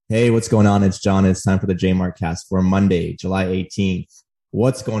Hey, what's going on? It's John. It's time for the J-Mark cast for Monday, July 18th.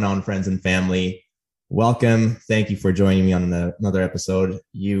 What's going on, friends and family? Welcome. Thank you for joining me on another episode.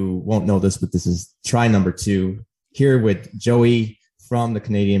 You won't know this, but this is try number 2 here with Joey from the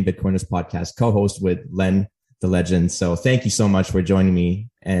Canadian Bitcoiners podcast, co-host with Len, the legend. So thank you so much for joining me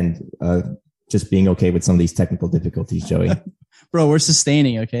and just being okay with some of these technical difficulties, Joey. Bro, we're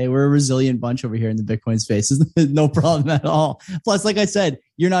sustaining, okay? We're a resilient bunch over here in the Bitcoin space. No problem at all. Plus, like I said,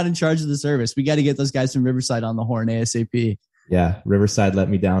 you're not in charge of the service. We got to get those guys from Riverside on the horn ASAP. Yeah, Riverside let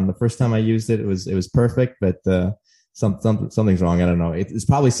me down. The first time I used it, it was perfect, but something's wrong. I don't know. It's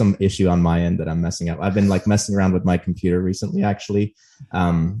probably some issue on my end that I'm messing up. I've been messing around with my computer recently, actually.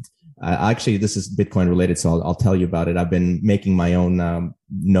 Actually, this is Bitcoin related, so I'll tell you about it. I've been making my own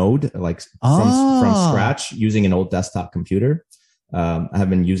node, from scratch, using an old desktop computer. I have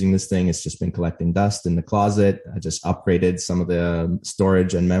been using this thing. It's just been collecting dust in the closet. I just upgraded some of the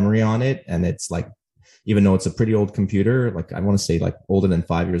storage and memory on it. And it's even though it's a pretty old computer, I want to say older than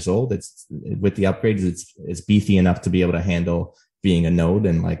 5 years old, it's with the upgrades, it's beefy enough to be able to handle being a node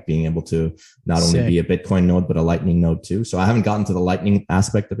and being able to not only be a Bitcoin node, but a Lightning node too. So I haven't gotten to the Lightning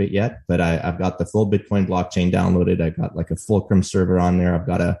aspect of it yet, but I've got the full Bitcoin blockchain downloaded. I got a Fulcrum server on there. I've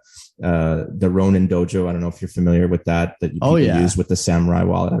got the Ronin Dojo. I don't know if you're familiar with that you use with the Samurai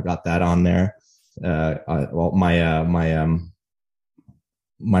wallet. I've got that on there.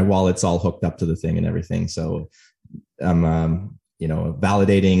 My wallet's all hooked up to the thing and everything. So I'm,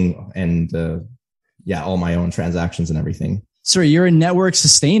 validating and, all my own transactions and everything. Sir, you're a network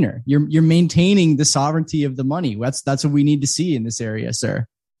sustainer. You're maintaining the sovereignty of the money. That's what we need to see in this area, sir.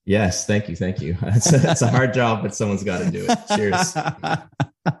 Yes. Thank you. It's a hard job, but someone's got to do it. Cheers.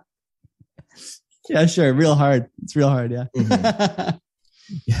 Yeah, sure. Real hard. It's real hard. Yeah. Mm-hmm.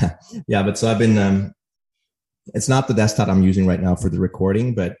 Yeah. But so I've been, it's not the desktop I'm using right now for the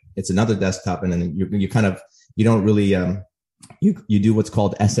recording, but it's another desktop. And then you don't really, you do what's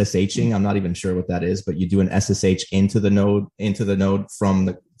called SSHing. I'm not even sure what that is, but you do an SSH into the node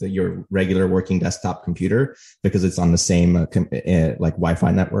from your regular working desktop computer because it's on the same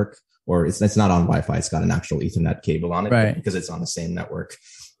Wi-Fi network, or it's not on Wi-Fi. It's got an actual Ethernet cable on it, right? Because it's on the same network.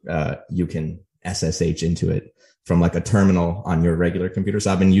 You can SSH into it from a terminal on your regular computer.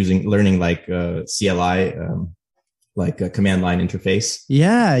 So I've been learning CLI, a command line interface.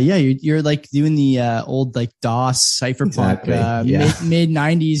 Yeah. You're doing the old DOS cypherpunk, mid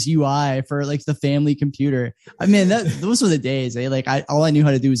 90s UI for the family computer. I mean, those were the days. All I knew how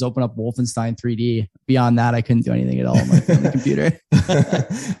to do was open up Wolfenstein 3D. Beyond that, I couldn't do anything at all on my family computer.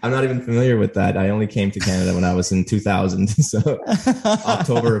 I'm not even familiar with that. I only came to Canada when I was in 2000. So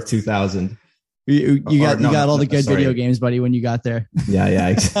October of 2000. You got all the good video games, buddy, when you got there.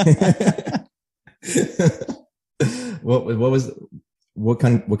 Yeah. What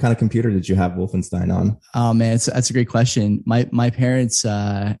kind of computer did you have Wolfenstein on? Oh man, that's a great question. My parents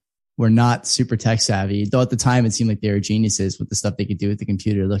were not super tech savvy, though at the time it seemed like they were geniuses with the stuff they could do with the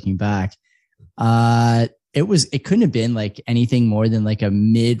computer. Looking back, it couldn't have been anything more than a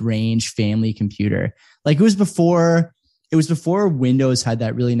mid-range family computer. It was before Windows had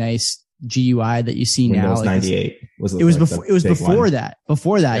that really nice GUI that you see Windows now. 98 was it was before that.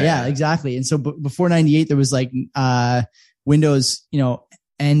 Yeah, exactly. And so before 98, there was Windows,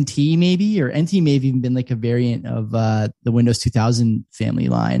 NT maybe, or NT may have even been a variant of the Windows 2000 family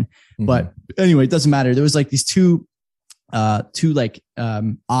line. Mm-hmm. But anyway, it doesn't matter. There was these two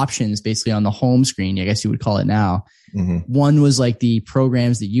options basically on the home screen, I guess you would call it now. Mm-hmm. One was the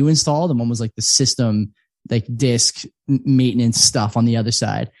programs that you installed, and one was the system disk maintenance stuff on the other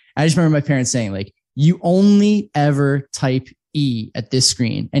side. I just remember my parents saying you only ever type E at this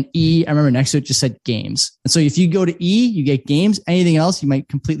screen, and E, I remember next to it just said games. And so if you go to E, you get games. Anything else, you might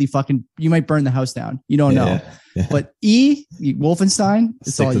you might burn the house down. You don't know. Yeah. But E, Wolfenstein,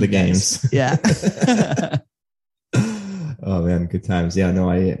 it's stick all to the games. Yeah. Oh man, good times. Yeah,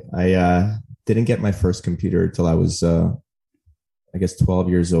 no, I didn't get my first computer till I was I guess 12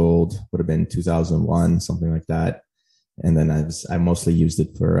 years old. Would have been 2001, something like that. And then I mostly used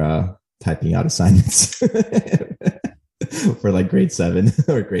it for typing out assignments for grade 7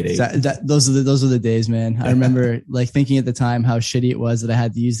 or grade 8. Those are the days, man. I remember thinking at the time how shitty it was that I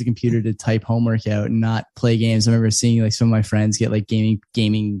had to use the computer to type homework out and not play games. I remember seeing some of my friends get gaming,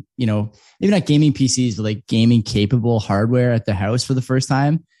 maybe not gaming PCs, but gaming capable hardware at the house for the first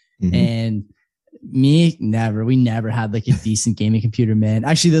time. Mm-hmm. And we never had a decent gaming computer, man.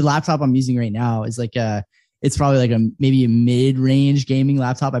 Actually, the laptop I'm using right now is it's probably maybe a mid-range gaming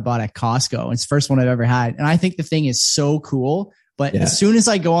laptop I bought at Costco. It's the first one I've ever had. And I think the thing is so cool, But as soon as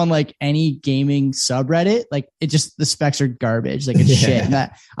I go on like any gaming subreddit, like the specs are garbage. Like it's shit. And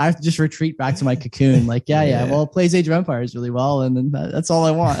that I have to just retreat back to my cocoon. Like, well, it plays Age of Empires really well. And then that's all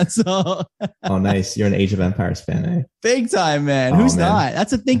I want. So. Oh, nice. You're an Age of Empires fan, eh? Big time, man. Who's not?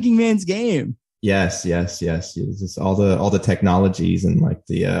 That's a thinking man's game. Yes. It's all the technologies and like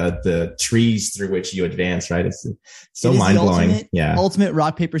the trees through which you advance, right? It's so mind blowing. Ultimate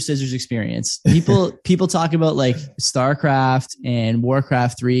rock, paper, scissors experience. People talk about like StarCraft and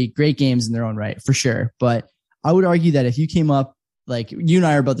Warcraft 3, great games in their own right, for sure. But I would argue that if you came up, like you and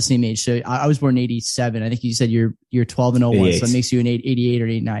I are about the same age. So I was born in 87. I think you said you're 12 and 01. 88. So it makes you an 88 or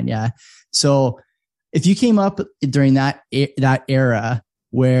 89. Yeah. So if you came up during that era,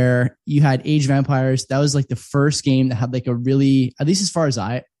 where you had Age of Empires, that was like the first game that had like a really, at least as far as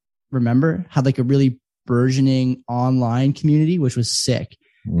I remember, had like a really burgeoning online community, which was sick.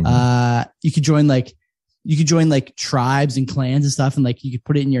 Mm-hmm. You could join like tribes and clans and stuff, and like you could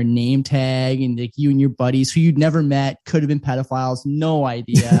put it in your name tag, and like you and your buddies who you'd never met could have been pedophiles, no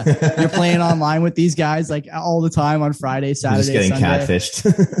idea. You're playing online with these guys like all the time on Friday, Saturday, just getting Sunday.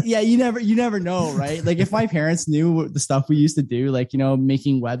 Catfished. Yeah, you never know, right? Like if my parents knew the stuff we used to do, like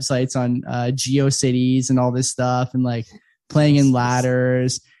making websites on GeoCities and all this stuff, and like playing in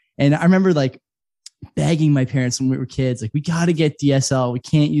ladders. And I remember like begging my parents when we were kids, like, we got to get DSL. We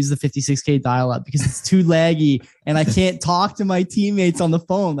can't use the 56K dial up because it's too laggy and I can't talk to my teammates on the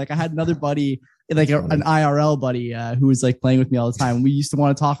phone. Like I had another buddy, like an IRL buddy, who was like playing with me all the time. We used to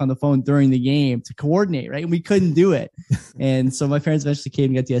want to talk on the phone during the game to coordinate, right? And we couldn't do it. And so my parents eventually came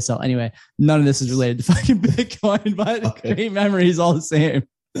and got DSL. Anyway, none of this is related to fucking Bitcoin, but great memories all the same.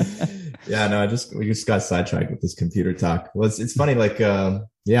 Yeah, no, we just got sidetracked with this computer talk. Well, it's funny, like,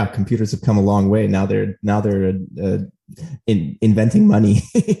 computers have come a long way. Now they're inventing money.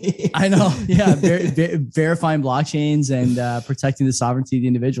 I know. Yeah. Verifying blockchains and protecting the sovereignty of the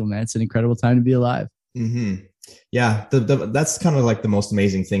individual, man. It's an incredible time to be alive. Mm-hmm. Yeah. That's kind of like the most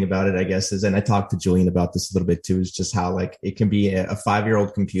amazing thing about it, I guess, is, and I talked to Julian about this a little bit too, is just how like it can be a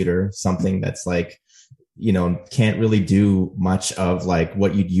 5-year-old computer, something that's like, can't really do much of like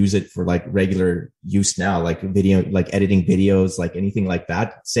what you'd use it for, like regular use now, like video, like editing videos, like anything like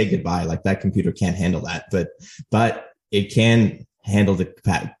that. Say goodbye. Like that computer can't handle that, but it can handle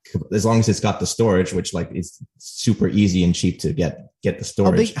as long as it's got the storage, which like it's super easy and cheap to get the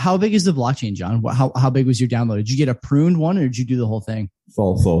storage. How big is the blockchain, John? How big was your download? Did you get a pruned one or did you do the whole thing?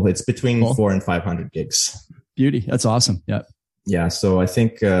 Full. It's between 400 and 500 gigs. Beauty. That's awesome. Yeah. Yeah, so I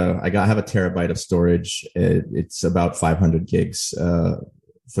think I have a terabyte of storage. It's about 500 gigs for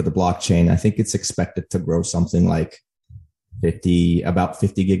the blockchain. I think it's expected to grow something like about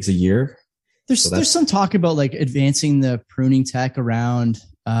 50 gigs a year. There's some talk about like advancing the pruning tech around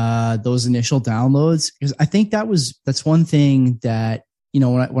those initial downloads, because I think that's one thing that,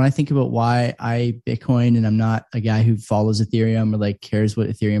 when I think about why I Bitcoin and I'm not a guy who follows Ethereum or like cares what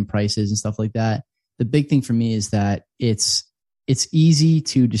Ethereum price is and stuff like that. The big thing for me is that it's easy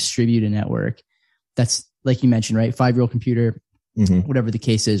to distribute a network that's, like you mentioned, right? 5-year-old computer, whatever the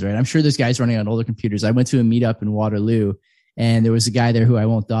case is, right? I'm sure there's guys running on older computers. I went to a meetup in Waterloo and there was a guy there who I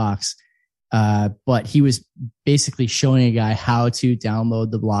won't dox, but he was basically showing a guy how to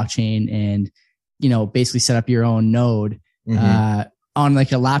download the blockchain and, basically set up your own node on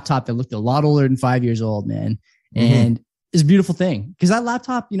like a laptop that looked a lot older than 5 years old, man. And is a beautiful thing, because that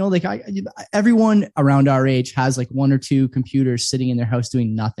laptop, like everyone around our age has like 1 or 2 computers sitting in their house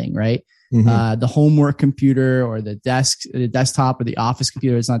doing nothing, right? The homework computer or the desktop or the office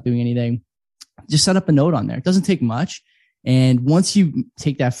computer is not doing anything. Just set up a node on there. It doesn't take much. And once you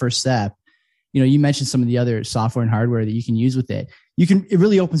take that first step, you mentioned some of the other software and hardware that you can use with it. It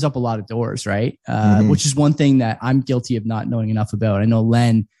really opens up a lot of doors, right? Which is one thing that I'm guilty of not knowing enough about. I know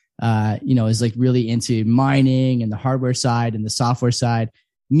Len, is like really into mining and the hardware side and the software side.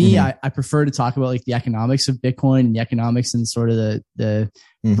 Me, I prefer to talk about like the economics of Bitcoin and the economics and sort of the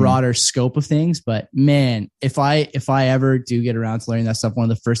broader scope of things. But man, if I ever do get around to learning that stuff, one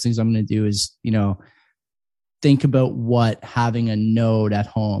of the first things I'm going to do is, think about what having a node at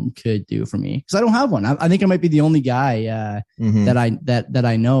home could do for me. Cause I don't have one. I think I might be the only guy, that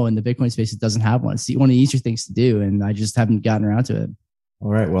I know in the Bitcoin space that doesn't have one. It's one of the easier things to do. And I just haven't gotten around to it.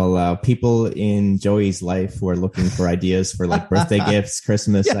 All right. Well, people in Joey's life who are looking for ideas for like birthday gifts,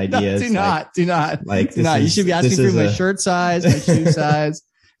 Christmas ideas. Do not. You should be asking for my shirt size, my shoe size.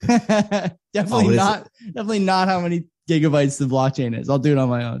 Definitely not how many gigabytes the blockchain is. I'll do it on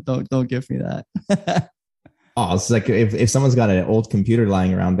my own. Don't give me that. Oh, it's like if someone's got an old computer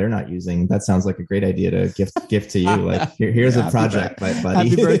lying around they're not using, that sounds like a great idea to gift to you. Like here's a project, my buddy.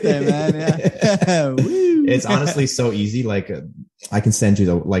 Happy birthday, man. Yeah. It's honestly so easy. Like I can send you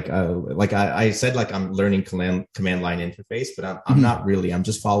the I said, like I'm learning command line interface, but I'm not really. I'm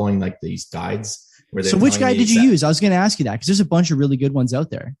just following like these guides. So which guide did you use? I was going to ask you that because there's a bunch of really good ones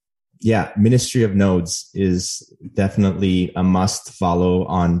out there. Yeah, Ministry of Nodes is definitely a must follow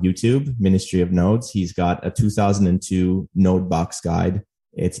on YouTube. Ministry of Nodes. He's got a 2002 node box guide.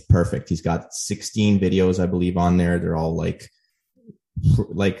 It's perfect. He's got 16 videos, I believe, on there. They're all like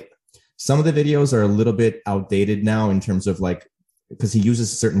some of the videos are a little bit outdated now in terms of like, because he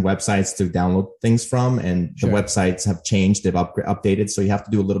uses certain websites to download things from, and the websites have changed, they've updated. So you have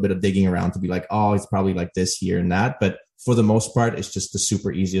to do a little bit of digging around to be like, oh, it's probably like this here and that. But for the most part, it's just the super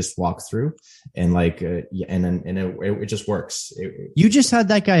easiest walkthrough, and like, it just works. You just had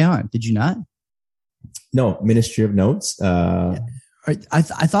that guy on, did you not? No, Ministry of Nodes. I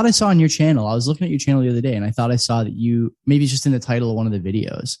thought I saw on your channel. I was looking at your channel the other day, and I thought I saw that you maybe it's just in the title of one of the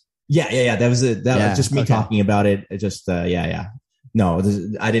videos. Yeah. That was it. That was just me talking about it. It just, No,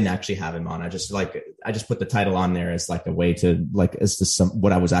 I didn't actually have him on. I just put the title on there as like a way to like, as to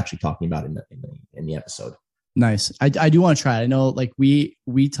what I was actually talking about in the episode. Nice. I do want to try it. I know like we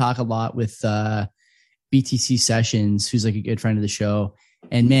talk a lot with BTC Sessions, who's like a good friend of the show,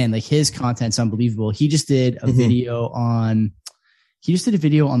 and man, like his content's unbelievable. He just did a video on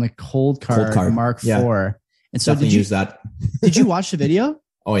the cold card Mark IV. And so did you use that? Did you watch the video?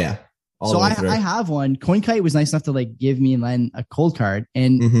 Oh yeah. So I have one. CoinKite was nice enough to like give me and Len a cold card,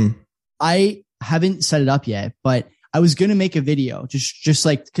 and I haven't set it up yet, but I was going to make a video just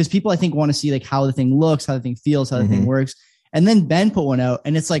like, cause people I think want to see like how the thing looks, how the thing feels, how the thing works. And then Ben put one out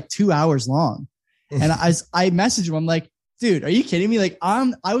and it's like 2 hours long. And I messaged him. I'm like, dude, are you kidding me? Like I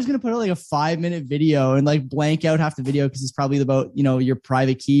was going to put out like a 5-minute video and like blank out half the video, cause it's probably about, your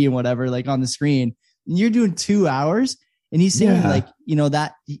private key and whatever, like on the screen, and you're doing 2 hours. And he's saying like,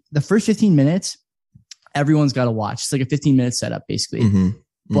 that the first 15 minutes, everyone's got to watch. It's like a 15-minute setup basically.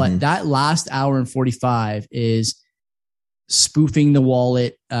 But that last hour and 45 is spoofing the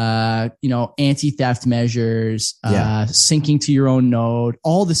wallet, anti-theft measures, syncing to your own node,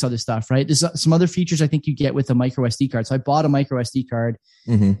 all this other stuff, right? There's some other features I think you get with a micro SD card. So I bought a micro SD card,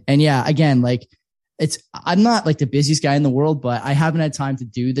 and again, like I'm not like the busiest guy in the world, but I haven't had time to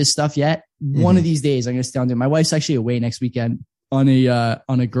do this stuff yet. One of these days I'm going to sit down and do it. My wife's actually away next weekend on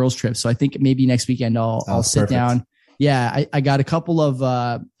a girls trip. So I think maybe next weekend I'll sit down. Yeah. I got a couple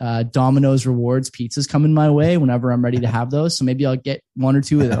of Domino's rewards pizzas coming my way whenever I'm ready to have those. So maybe I'll get 1 or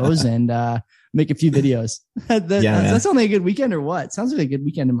 2 of those and make a few videos. That sounds like a good weekend or what? Sounds like a good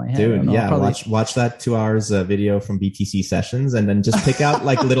weekend in my head. Dude, watch that 2 hours video from BTC Sessions, and then just pick out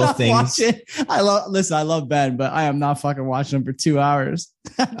like little things. I love Ben, but I am not fucking watching him for 2 hours.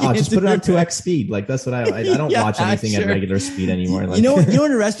 Just put it on 2x speed. Like that's what I don't watch anything at regular speed anymore. Like, you know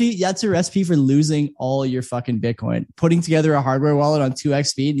what a recipe? That's a recipe for losing all your fucking Bitcoin. Putting together a hardware wallet on 2x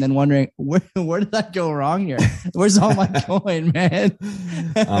speed and then wondering where did that go wrong here? Where's all my coin, man?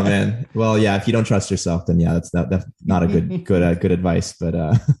 Oh man. Well, yeah. If you don't trust yourself, then that's not a good advice. But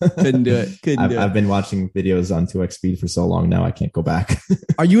couldn't do it. I've been watching videos on 2x speed for so long now, I can't go back.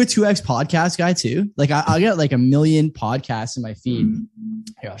 Are you a 2x podcast guy too? Like I get like 1 million podcasts in my feed.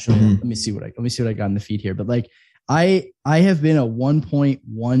 Here, I'll show you. Let me see what I got in the feed here. But like I have been a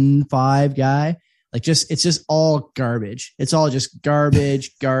 1.15 guy. Like it's just all garbage. It's all just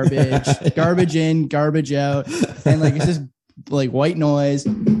garbage, garbage in, garbage out. And like, it's just like white noise.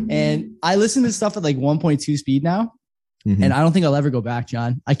 And I listen to stuff at like 1.2 speed now. And I don't think I'll ever go back,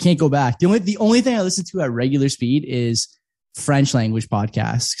 John. I can't go back. The only thing I listen to at regular speed is French language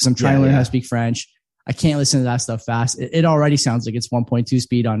podcasts, because I'm trying to learn how to speak French. I can't listen to that stuff fast. It already sounds like it's 1.2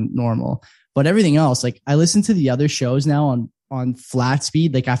 speed on normal, but everything else, like I listen to the other shows now on flat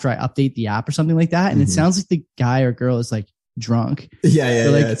speed, like after I update the app or something like that. And it sounds like the guy or girl is like drunk.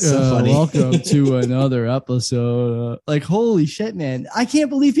 It's so funny. Welcome to another episode. Like, holy shit, man. I can't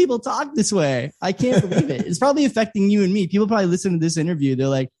believe people talk this way. I can't believe it. It's probably affecting you and me. People probably listen to this interview. They're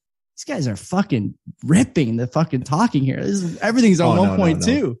like, these guys are fucking ripping the fucking talking here. Everything's on 1.2.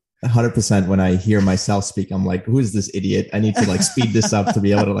 No. 100%. When I hear myself speak, I'm like, who is this idiot? I need to like speed this up to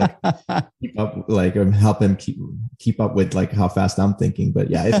be able to like keep up, like help him keep up with like how fast I'm thinking.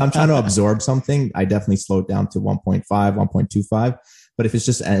 But yeah, if I'm trying to absorb something, I definitely slow it down to 1.5, 1.25. But if it's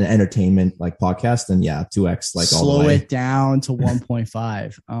just an entertainment like podcast, then 2x like all the way. Slow it down to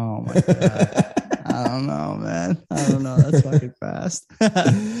 1.5. Oh my God. I don't know, man. I don't know. That's fucking fast.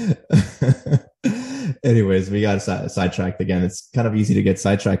 Anyways, we got sidetracked again. It's kind of easy to get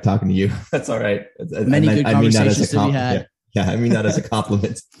sidetracked talking to you. That's all right. Many good conversations to be had. Yeah, I mean that as a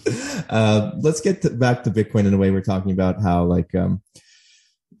compliment. Let's get back to Bitcoin in a way. We're talking about how like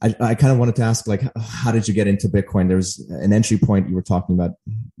I kind of wanted to ask, like, how did you get into Bitcoin? There was an entry point you were talking about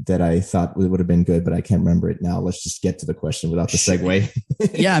that I thought would have been good, but I can't remember it now. Let's just get to the question without the segue.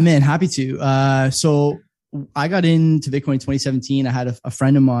 Yeah, man, happy to. So I got into Bitcoin in 2017. I had a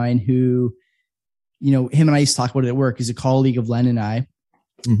friend of mine who, him and I used to talk about it at work. He's a colleague of Len and I.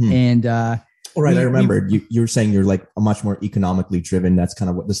 Mm-hmm. And, all right, I remembered. You were saying you're like a much more economically driven. That's kind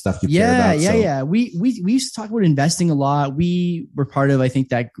of what the stuff you care about. Yeah. We used to talk about investing a lot. We were part of, I think,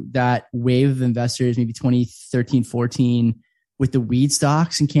 that wave of investors, maybe 2013, 14, with the weed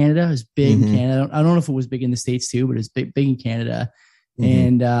stocks in Canada. It was big in Canada. I don't know if it was big in the States too, but it was big in Canada.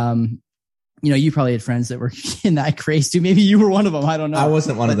 And you probably had friends that were in that craze too. Maybe you were one of them. I don't know. I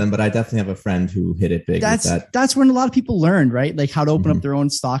wasn't one of them, but I definitely have a friend who hit it big. That's when a lot of people learned, right? Like how to open up their own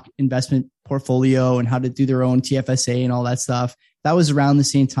stock investment portfolio and how to do their own TFSA and all that stuff. That was around the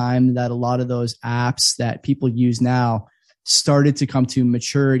same time that a lot of those apps that people use now started to come to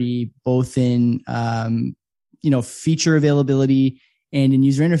maturity, both in, feature availability and in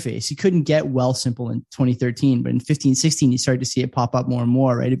user interface. You couldn't get Wealthsimple in 2013, but in 15, 16, you started to see it pop up more and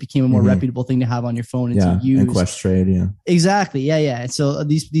more, right? It became a more reputable thing to have on your phone and to use. And Questrade, yeah. Exactly. Yeah. And so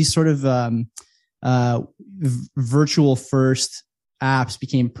these sort of virtual first apps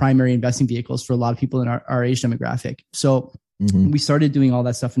became primary investing vehicles for a lot of people in our age demographic. So we started doing all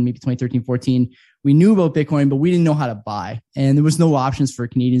that stuff in maybe 2013, 14. We knew about Bitcoin, but we didn't know how to buy. And there was no options for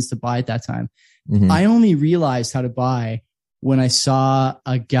Canadians to buy at that time. I only realized how to buy when I saw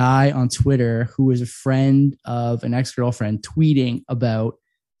a guy on Twitter who was a friend of an ex-girlfriend tweeting about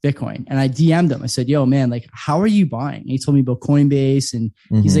Bitcoin. And I DM'd him. I said, yo, man, like, how are you buying? And he told me about Coinbase. And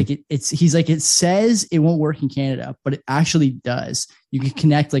he's like, it says it won't work in Canada, but it actually does. You can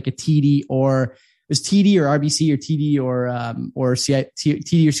connect like a TD or it was TD or RBC or TD or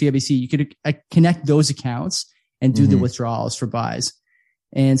TD or CIBC. You could connect those accounts and do the withdrawals for buys.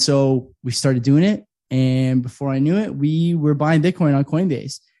 And so we started doing it. And before I knew it, we were buying Bitcoin on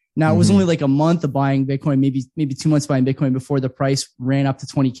Coinbase. Now it was only like a month of buying Bitcoin, maybe 2 months buying Bitcoin before the price ran up to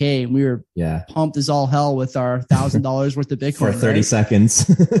 20K, and we were pumped as all hell with our $1,000 worth of Bitcoin for 30 seconds.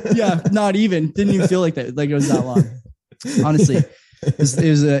 Not even. Didn't even feel like that. Like it was that long. Honestly,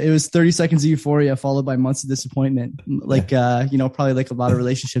 it was 30 seconds of euphoria followed by months of disappointment. Like probably like a lot of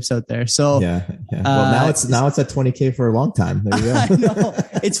relationships out there. So yeah. Well, now it's at 20K for a long time. There you go. I know.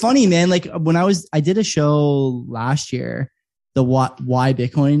 It's funny, man. Like when I did a show last year, the Why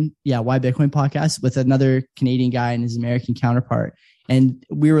Bitcoin podcast with another Canadian guy and his American counterpart. And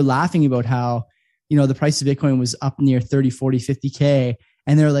we were laughing about how, the price of Bitcoin was up near 30, 40, 50K.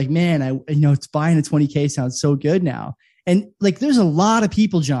 And they're like, man, it's buying a 20K sounds so good now. And like, there's a lot of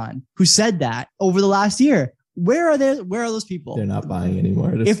people, John, who said that over the last year. Where are those people? They're not buying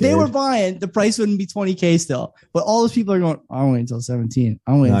anymore. If they were buying, the price wouldn't be 20K still. But all those people are going, I'll wait until 17.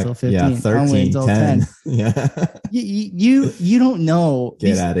 I'll wait until 15. 13, I'll wait until 10. Yeah. You don't know.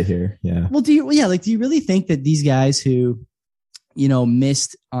 Get out of here. Yeah. Well, do you really think that these guys who,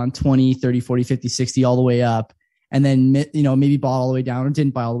 missed on 20, 30, 40, 50, 60 all the way up, and then, maybe bought all the way down or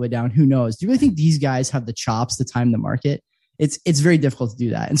didn't buy all the way down, who knows? Do you really think these guys have the chops to time the market? It's very difficult to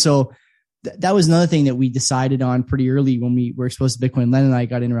do that. And so that was another thing that we decided on pretty early when we were exposed to Bitcoin. Len and I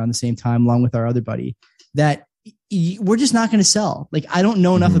got in around the same time, along with our other buddy, that we're just not going to sell. Like, I don't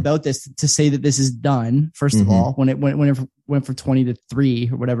know enough about this to say that this is done. First of all, when it went from 20 to 3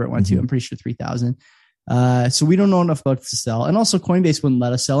 or whatever it went to, I'm pretty sure 3,000. So we don't know enough about it to sell. And also Coinbase wouldn't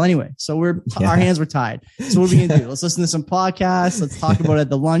let us sell anyway. So our hands were tied. So what are we going to do? Let's listen to some podcasts. Let's talk about it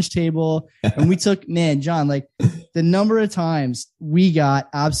at the lunch table. And we took, man, John, like the number of times we got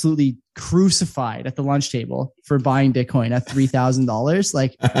absolutely crucified at the lunch table for buying Bitcoin at $3,000.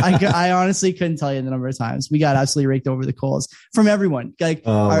 Like I honestly couldn't tell you the number of times we got absolutely raked over the coals from everyone, like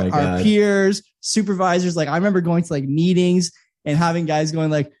our peers, supervisors. Like I remember going to like meetings and having guys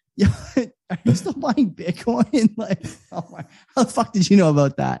going like, "Yo, are you still buying Bitcoin?" Like, oh my, how the fuck did you know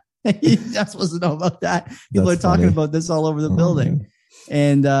about that? You're not supposed to know about that. People are talking about this all over the building.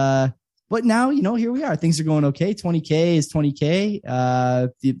 Man. And, but now, here we are. Things are going okay. 20K is 20K.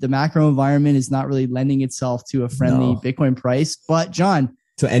 The macro environment is not really lending itself to a friendly Bitcoin price. But John,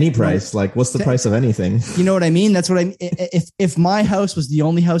 to any price, like what's the price of anything? You know what I mean? That's what I mean. If my house was the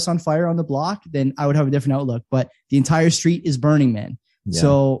only house on fire on the block, then I would have a different outlook. But the entire street is burning, man. Yeah.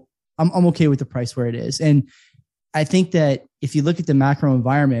 So I'm okay with the price where it is. And I think that if you look at the macro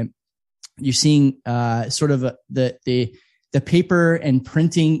environment, you're seeing sort of the paper and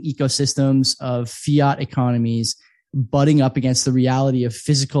printing ecosystems of fiat economies butting up against the reality of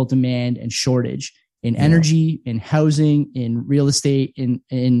physical demand and shortage in energy, in housing, in real estate,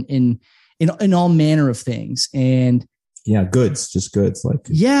 in all manner of things. And Yeah, just goods. Like,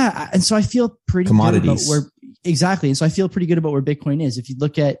 yeah. And so I feel pretty commodities. good about exactly. And so I feel pretty good about where Bitcoin is. If you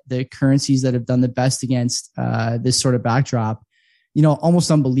look at the currencies that have done the best against this sort of backdrop,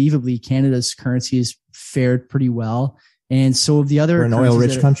 almost unbelievably, Canada's currency has fared pretty well. And so of the other, we're an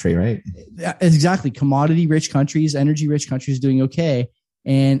oil-rich country, right? Exactly. Commodity-rich countries, energy-rich countries doing okay.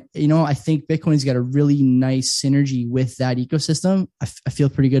 And, I think Bitcoin's got a really nice synergy with that ecosystem. I feel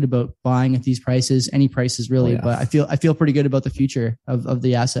pretty good about buying at these prices, any prices really, but I feel pretty good about the future of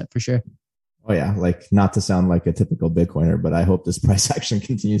the asset for sure. Oh yeah. Like, not to sound like a typical Bitcoiner, but I hope this price action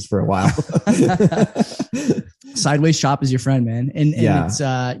continues for a while. Sideways shop is your friend, man. And it's,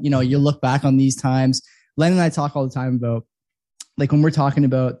 you look back on these times. Len and I talk all the time about, like, when we're talking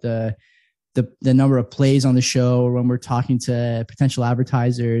about the number of plays on the show, or when we're talking to potential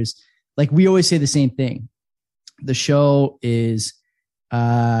advertisers, like, we always say the same thing. The show is,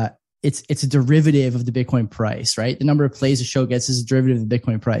 it's a derivative of the Bitcoin price, right? The number of plays the show gets is a derivative of the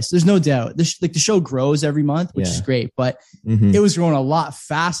Bitcoin price. There's no doubt. The show grows every month, which is great, but it was growing a lot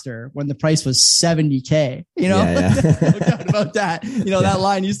faster when the price was 70K, no doubt about that. That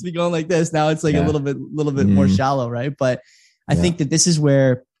line used to be going like this. Now it's like a little bit more shallow, right? But I think that this is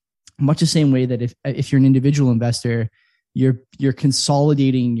where, much the same way that if you're an individual investor, you're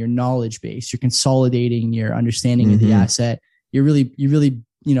consolidating your knowledge base, you're consolidating your understanding of the asset. You're really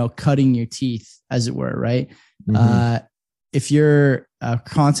cutting your teeth, as it were, right? If you're a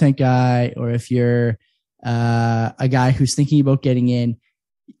content guy, or if you're a guy who's thinking about getting in,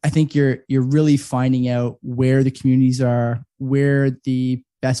 I think you're really finding out where the communities are, where the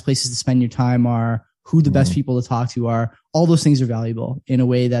best places to spend your time are, who the best people to talk to are. All those things are valuable in a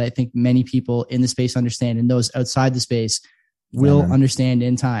way that I think many people in the space understand, and those outside the space will understand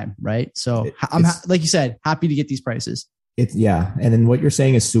in time, right? So I'm like you said, happy to get these prices. And then what you're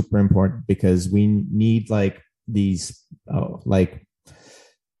saying is super important, because we need like these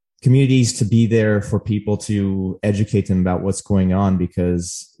communities to be there for people to educate them about what's going on.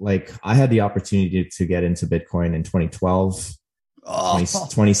 Because like, I had the opportunity to get into Bitcoin in 2012.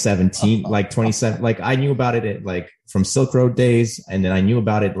 2017, like 27, like I knew about it from Silk Road days. And then I knew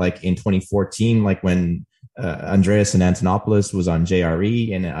about it like in 2014, like when Andreas and Antonopoulos was on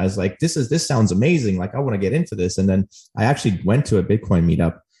JRE. And I was like, this sounds amazing. Like, I want to get into this. And then I actually went to a Bitcoin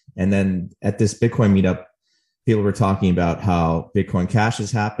meetup. And then at this Bitcoin meetup, people were talking about how Bitcoin Cash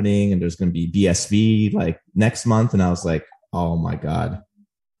is happening and there's going to be BSV like next month. And I was like, oh my God.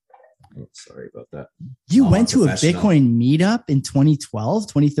 Oh, sorry about that. You went to a Bitcoin meetup in 2012,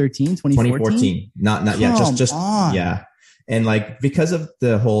 2013, 2014? Not yet. Just on. Yeah. And like, because of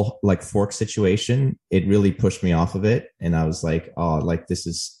the whole like fork situation, it really pushed me off of it. And I was like, oh, like this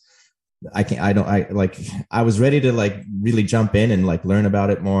is, I was ready to like really jump in and like learn about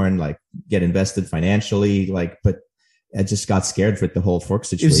it more and like get invested financially. Like, but I just got scared with the whole fork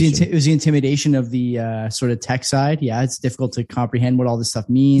situation. It was the intimidation of the sort of tech side. Yeah, it's difficult to comprehend what all this stuff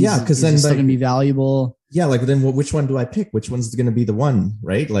means. Yeah, because then it's still going to be valuable. Yeah, like then which one do I pick? Which one's going to be the one,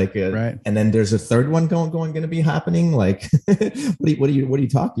 right? Like, right. And then there's a third one going to be happening. Like, what are you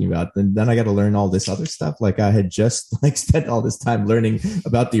talking about? And then I got to learn all this other stuff. Like, I had just like spent all this time learning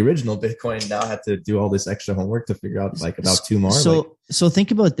about the original Bitcoin. Now I had to do all this extra homework to figure out like about two more. So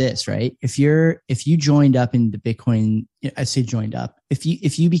think about this, right? If you joined up in the Bitcoin, I say joined up. If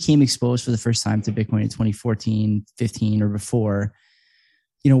you became exposed for the first time to Bitcoin in 2014, 15 or before,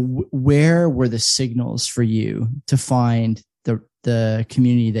 where were the signals for you to find the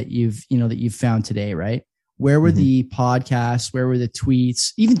community that you've found today, right? Where were the podcasts? Where were the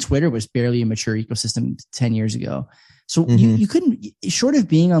tweets? Even Twitter was barely a mature ecosystem 10 years ago. So you couldn't, short of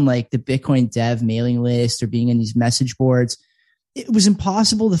being on like the Bitcoin dev mailing list or being in these message boards, it was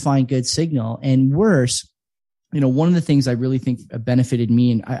impossible to find good signal. And worse, one of the things I really think benefited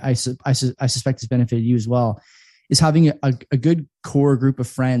me, and I suspect has benefited you as well, is having a good core group of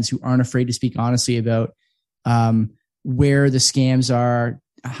friends who aren't afraid to speak honestly about where the scams are,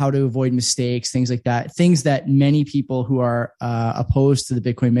 how to avoid mistakes, things like that. Things that many people who are opposed to the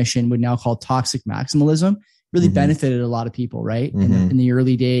Bitcoin mission would now call toxic maximalism really benefited a lot of people, right? In the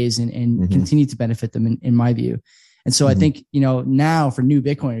early days and continue to benefit them in my view. And so I think, now for new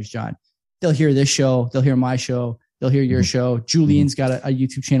Bitcoiners, John, they'll hear this show, they'll hear my show, they'll hear your show. Julian's got a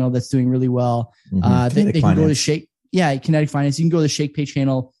YouTube channel that's doing really well. They can go to Kinetic Finance. You can go to the ShakePay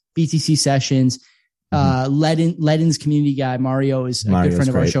channel, BTC sessions. Ledin's community guy, Mario, is a good friend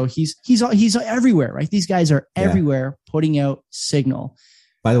of our show. He's everywhere, right? These guys are everywhere putting out signal.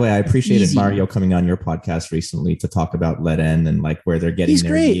 By the way, I appreciated Mario coming on your podcast recently to talk about Ledin and like where they're getting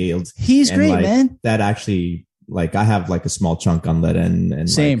their yield. He's great, man. That actually like I have like a small chunk on Ledin, and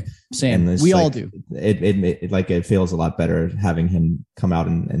same. And we like, all do. It feels a lot better having him come out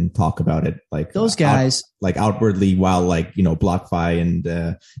and talk about it. Like those guys, outwardly, while like, you know, BlockFi and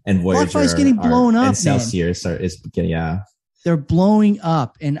Voyager BlockFi is getting blown up, and Celsius is getting, they're blowing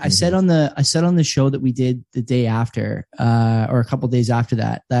up. And I said on the show that we did the day after, or a couple of days after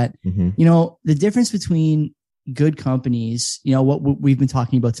that, you know, the difference between good companies, you know, what we've been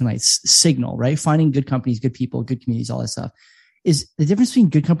talking about tonight, Signal, right? Finding good companies, good people, good communities, all that stuff, is the difference between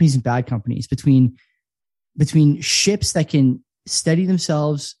good companies and bad companies, between ships that can steady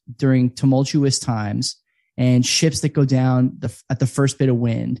themselves during tumultuous times and ships that go down at the first bit of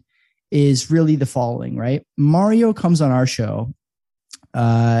wind, is really the following, right? Mario comes on our show,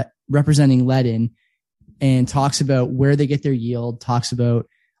 representing Ledin, and talks about where they get their yield, talks about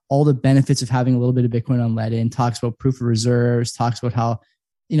all the benefits of having a little bit of Bitcoin on Ledin, talks about proof of reserves, talks about how,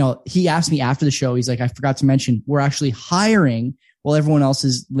 you know, he asked me after the show, he's like, I forgot to mention, we're actually hiring while everyone else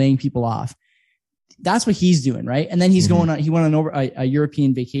is laying people off. That's what he's doing, right? And then he went on over a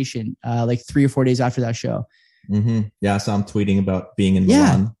European vacation, like 3 or 4 days after that show. Yeah, so I'm tweeting about being in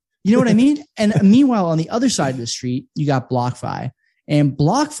Milan. You know what I mean? And meanwhile, on the other side of the street, you got BlockFi, and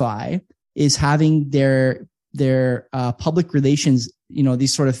BlockFi is having their public relations, you know,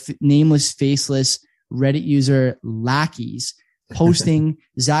 these sort of nameless, faceless Reddit user lackeys posting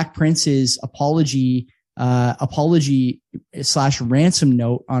Zach Prince's apology / ransom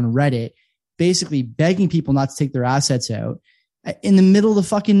note on Reddit, basically begging people not to take their assets out in the middle of the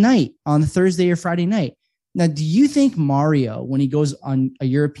fucking night on Thursday or Friday night. Now, do you think Mario, when he goes on a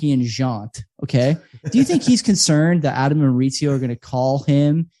European jaunt, okay, do you think he's concerned that Adam and Maurizio are going to call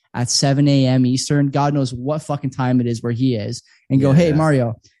him at 7 a.m. Eastern, God knows what fucking time it is where he is, and go, hey,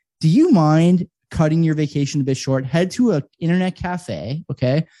 Mario, do you mind cutting your vacation a bit short? Head to an internet cafe,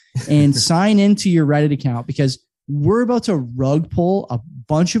 okay, and sign into your Reddit account, because we're about to rug pull a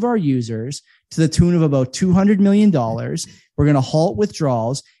bunch of our users to the tune of about $200 million. We're going to halt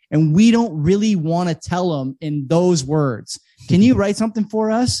withdrawals, and we don't really want to tell them in those words. Can you write something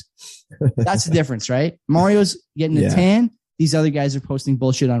for us? That's the difference, right? Mario's getting a tan. These other guys are posting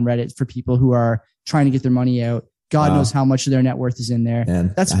bullshit on Reddit for people who are trying to get their money out. God knows how much of their net worth is in there.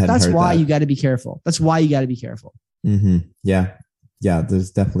 Man, that's why you got to be careful. That's why you got to be careful. Yeah.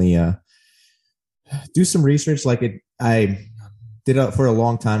 There's definitely do some research. Like I did for a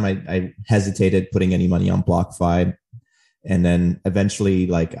long time. I hesitated putting any money on BlockFi, and then eventually,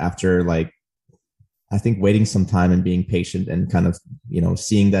 like after like I think waiting some time and being patient and kind of, you know,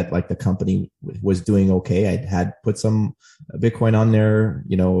 seeing that like the company was doing okay. I had put some Bitcoin on there,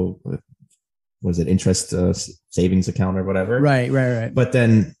 you know, was it interest savings account or whatever. Right. But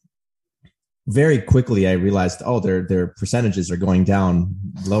then very quickly I realized, their percentages are going down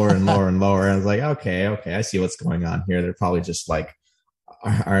lower and lower and lower. And I was like, okay, I see what's going on here. They're probably just like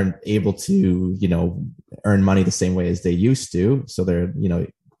aren't able to, you know, earn money the same way as they used to. So they're, you know,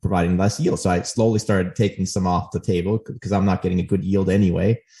 providing less yield. So I slowly started taking some off the table because I'm not getting a good yield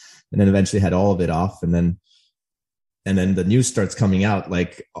anyway. And then eventually had all of it off. And then the news starts coming out,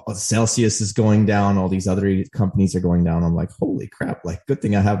 like Celsius is going down. All these other companies are going down. I'm like, holy crap. Like, good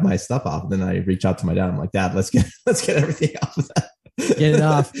thing I have my stuff off. And then I reach out to my dad. I'm like, Dad, let's get everything off of that. Get it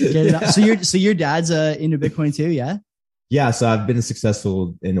off. So your dad's into Bitcoin too. Yeah. Yeah, so I've been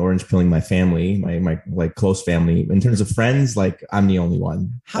successful in orange pilling my family, my like close family. In terms of friends, like I'm the only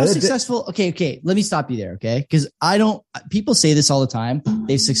one. How successful? Okay. Let me stop you there, okay? Because people say this all the time.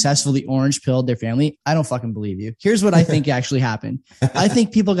 They've successfully orange pilled their family. I don't fucking believe you. Here's what I think actually happened. I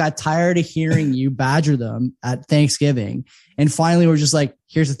think people got tired of hearing you badger them at Thanksgiving, and finally were just like,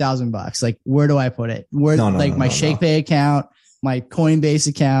 "Here's $1,000. Like, where do I put it? Where my ShakePay account?" My Coinbase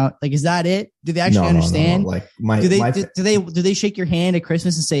account, like, is that it? Do they actually understand? No. Like do they shake your hand at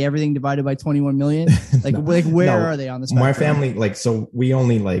Christmas and say everything divided by 21 million? Like, where are they on the spectrum? My family, like, so we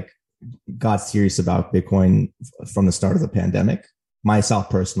only like got serious about Bitcoin from the start of the pandemic, myself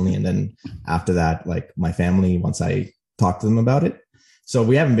personally, and then after that, like my family, once I talked to them about it. So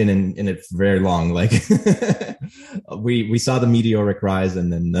we haven't been in it for very long. Like we saw the meteoric rise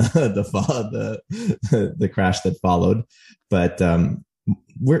and then the crash that followed. But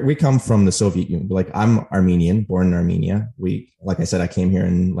we come from the Soviet Union. Like I'm Armenian, born in Armenia. Like I said, I came here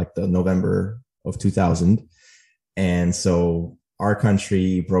in like the November of 2000. And so our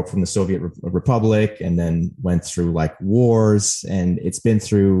country broke from the Soviet Republic and then went through like wars. And it's been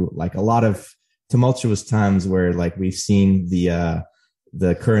through like a lot of tumultuous times where like we've seen the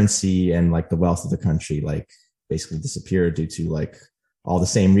currency and like the wealth of the country like basically disappear due to like all the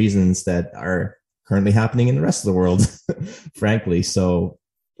same reasons that are currently happening in the rest of the world, frankly. So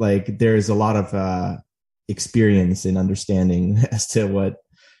like there's a lot of experience and understanding as to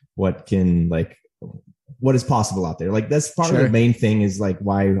what can like what is possible out there. Like that's part of the main thing is like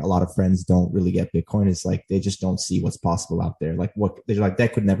why a lot of friends don't really get Bitcoin is like they just don't see what's possible out there. Like what they're like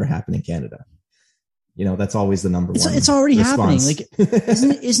that could never happen in Canada. You know, that's always the number one. It's already response. happening. Like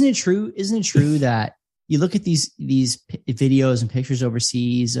isn't it true? Isn't it true that you look at these videos and pictures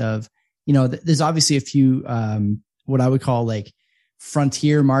overseas of, you know, there's obviously a few what I would call like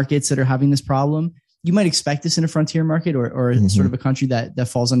frontier markets that are having this problem. You might expect this in a frontier market or sort of a country that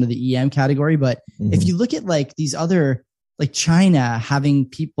falls under the EM category. But if you look at like these other, like China having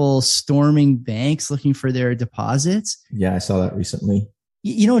people storming banks looking for their deposits. Yeah, I saw that recently.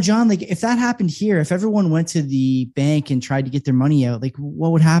 You know, John, like if that happened here, if everyone went to the bank and tried to get their money out, like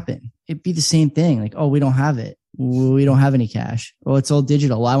what would happen? It'd be the same thing. Like, oh, we don't have it. We don't have any cash. Oh, it's all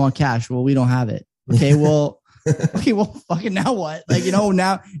digital. Well, I want cash. Well, we don't have it. Okay, well, fucking now what? Like, you know,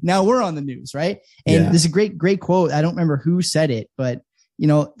 now we're on the news, right? And there's a great quote. I don't remember who said it, but you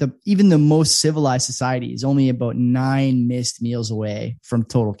know, even the most civilized society is only about 9 missed meals away from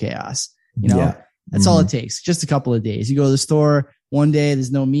total chaos. You know, that's all it takes. Just a couple of days. You go to the store one day,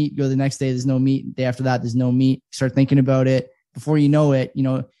 there's no meat. You go the next day, there's no meat. Day after that, there's no meat. Start thinking about it. Before you know it, you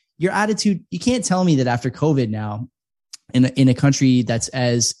know, your attitude, you can't tell me that after COVID now in a country that's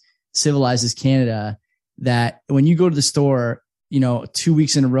as civilized as Canada, that when you go to the store, you know, 2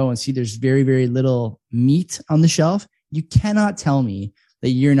 weeks in a row and see there's very, very little meat on the shelf, you cannot tell me that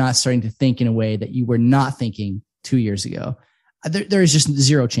you're not starting to think in a way that you were not thinking 2 years ago. There is just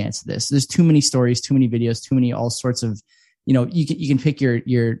zero chance of this. There's too many stories, too many videos, too many all sorts of, you know, you can pick your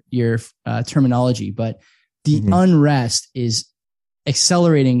terminology, but the unrest is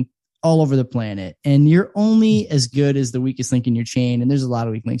accelerating all over the planet, and you're only as good as the weakest link in your chain. And there's a lot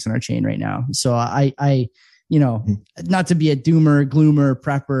of weak links in our chain right now. So I, you know, not to be a doomer, gloomer,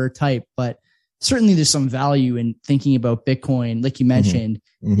 prepper type, but certainly there's some value in thinking about Bitcoin, like you mentioned,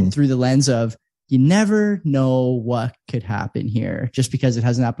 through the lens of you never know what could happen here. Just because it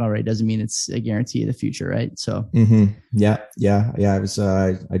hasn't happened already doesn't mean it's a guarantee of the future, right? So, yeah. I was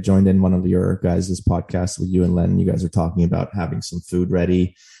I joined in one of your guys' podcasts with you and Len. You guys are talking about having some food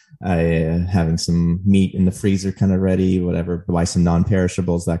ready, having some meat in the freezer kind of ready, whatever, buy some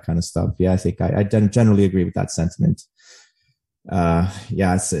non-perishables, that kind of stuff. Yeah, I think I generally agree with that sentiment.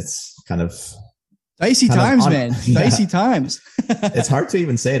 It's kind of dicey times, man. Dicey times. It's hard to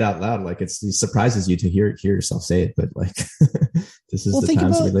even say it out loud. Like it surprises you to hear yourself say it, but like this is the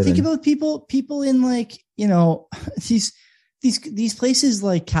times we live in. Think about people in like, you know, these places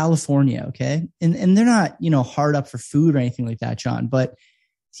like California, okay? And they're not, you know, hard up for food or anything like that, John, but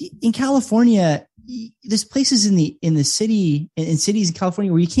in California, there's places in the city, in cities in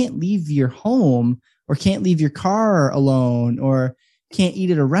California where you can't leave your home or can't leave your car alone or can't eat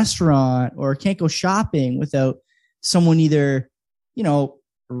at a restaurant or can't go shopping without someone either, you know,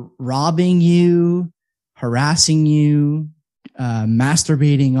 robbing you, harassing you,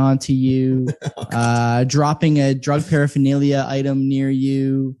 masturbating onto you, dropping a drug paraphernalia item near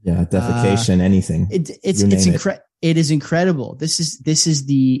you. Yeah, defecation, anything. It is incredible. This is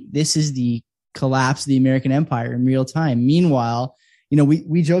the collapse of the American empire in real time. Meanwhile, you know,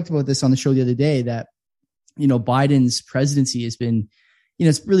 we joked about this on the show the other day that, you know, Biden's presidency has been, you know,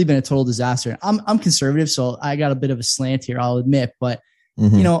 it's really been a total disaster. I'm conservative, so I got a bit of a slant here, I'll admit, but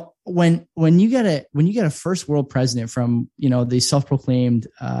you know, when you get a first world president from, you know, the self-proclaimed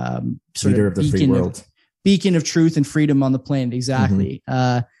leader of the free world, beacon of truth and freedom on the planet, exactly.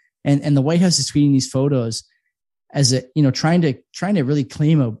 And the White House is tweeting these photos as a, you know, trying to really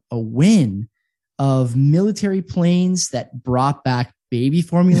claim a win of military planes that brought back baby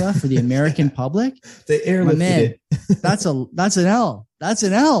formula for the American public. They airlifted it. That's an L. That's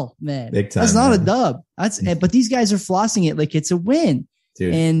an L, man. Big time, that's not a dub. But these guys are flossing it like it's a win.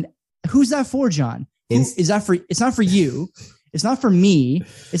 Dude. And who's that for, John? Is that for? It's not for you. It's not for me.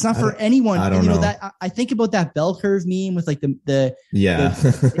 It's not for anyone. I don't know. That I think about that bell curve meme with like the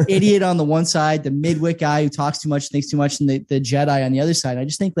idiot on the one side, the midwit guy who talks too much, thinks too much, and the Jedi on the other side. I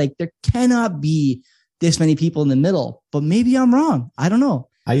just think like there cannot be this many people in the middle, but maybe I'm wrong. I don't know.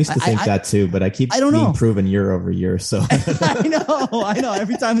 I used to think that too, but I keep being proven year over year. So I know.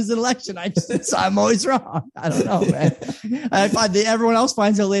 Every time there's an election, I'm always wrong. I don't know, man. I find that everyone else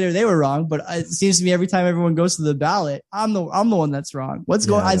finds out later they were wrong, but it seems to me every time everyone goes to the ballot, I'm the one that's wrong. What's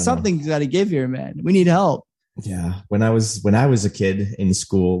going on? Something's got to give here, man. We need help. Yeah. When I was a kid in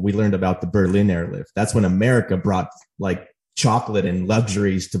school, we learned about the Berlin airlift. That's when America brought like chocolate and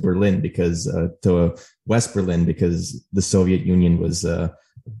luxuries to Berlin to West Berlin because the Soviet Union was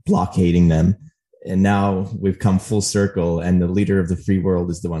blockading them. And now we've come full circle and the leader of the free world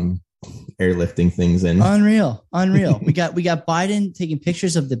is the one airlifting things in. Unreal. We got Biden taking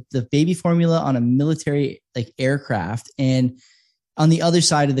pictures of the baby formula on a military like aircraft, and on the other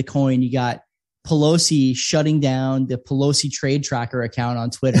side of the coin, you got Pelosi shutting down the Pelosi Trade Tracker account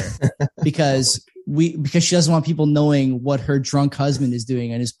on Twitter because she doesn't want people knowing what her drunk husband is doing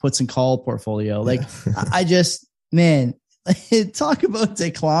in his puts and call portfolio. Like, I just, man, talk about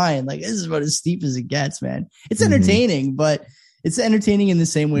decline. Like, this is about as steep as it gets, man. It's entertaining, but it's entertaining in the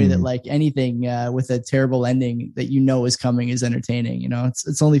same way that like anything with a terrible ending that is coming is entertaining.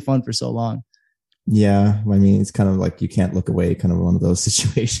 It's only fun for so long. Yeah. I mean, it's kind of like you can't look away, kind of one of those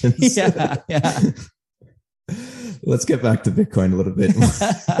situations. Yeah. Let's get back to Bitcoin a little bit.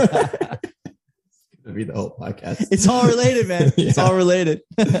 Be the whole podcast. It's all related, man. It's all related.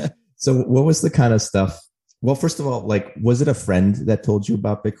 So what was the kind of stuff? Well, first of all, like, was it a friend that told you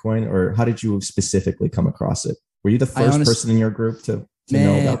about Bitcoin, or how did you specifically come across it? Were you the first person in your group to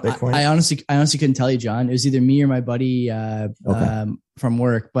know about Bitcoin? I honestly couldn't tell you, John. It was either me or my buddy from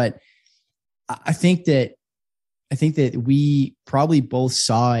work. But I think that we probably both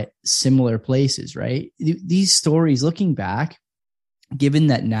saw it similar places, right? These stories, looking back, given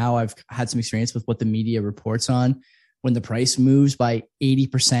that now I've had some experience with what the media reports on when the price moves by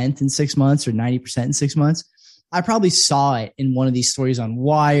 80% in 6 months or 90% in 6 months, I probably saw it in one of these stories on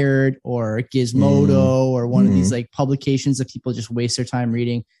Wired or Gizmodo or one of these like publications that people just waste their time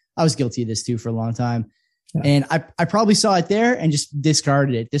reading. I was guilty of this too for a long time. Yeah. And I probably saw it there and just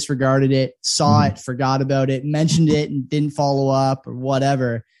disregarded it, saw it, forgot about it, mentioned it and didn't follow up or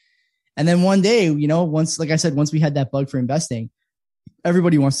whatever. And then one day, once we had that bug for investing,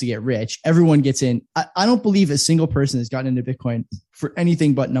 everybody wants to get rich. Everyone gets in. I don't believe a single person has gotten into Bitcoin for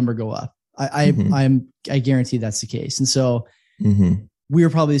anything but number go up. I guarantee that's the case. And so we were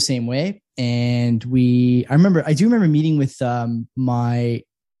probably the same way. And I do remember meeting with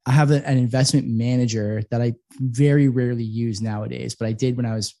I have an investment manager that I very rarely use nowadays, but I did when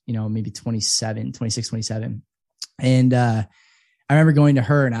I was, maybe 26, 27. And I remember going to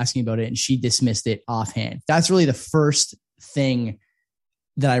her and asking about it, and she dismissed it offhand. That's really the first thing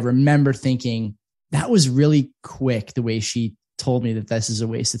that I remember thinking, that was really quick, the way she told me that this is a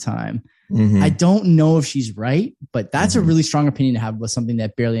waste of time. I don't know if she's right, but that's a really strong opinion to have about something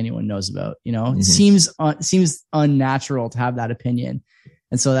that barely anyone knows about. It seems unnatural to have that opinion.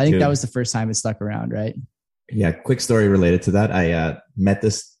 And so I think that was the first time it stuck around, right? Yeah. Quick story related to that. I met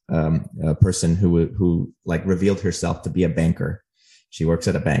this person who like revealed herself to be a banker. She works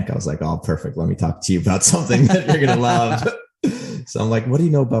at a bank. I was like, oh, perfect. Let me talk to you about something that you're going to love. So I'm like, what do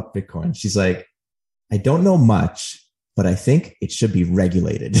you know about Bitcoin? She's like, I don't know much, but I think it should be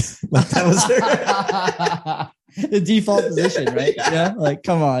regulated. Like, that was her. The default position, right? Yeah. Like,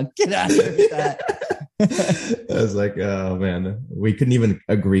 come on, get out of here with that. I was like, oh man, we couldn't even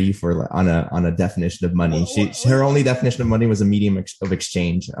agree on a definition of money. Her only definition of money was a medium of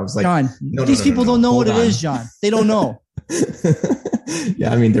exchange. I was like, John, these people don't know what it is, John. They don't know.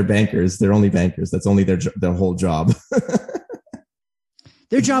 Yeah, I mean, they're bankers. They're only bankers. That's only their whole job.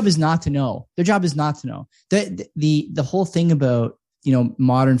 Their job is not to know. The whole thing about,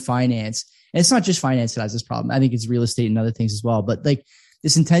 modern finance, and it's not just finance that has this problem. I think it's real estate and other things as well. But like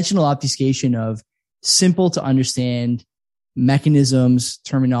this intentional obfuscation of simple to understand mechanisms,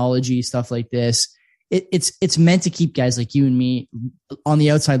 terminology, stuff like this. It's meant to keep guys like you and me on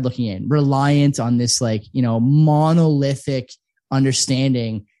the outside looking in, reliant on this monolithic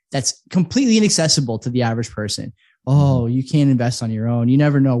understanding that's completely inaccessible to the average person. Oh, you can't invest on your own. You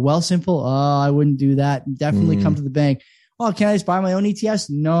never know. Well, simple. Oh, I wouldn't do that. Definitely come to the bank. Oh, can I just buy my own ETFs?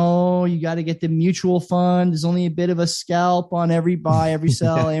 No, you got to get the mutual fund. There's only a bit of a scalp on every buy, every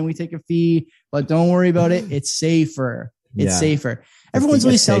sell, and we take a fee, but don't worry about it. It's safer. It's safer. Everyone's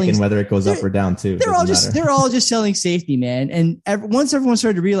always selling, whether it goes up or down too. They're all just selling safety, man. And once everyone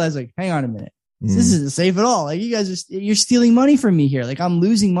started to realize, like, hang on a minute, this isn't safe at all. Like, you guys you're stealing money from me here. Like, I'm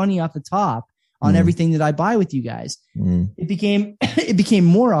losing money off the top on everything that I buy with you guys. It became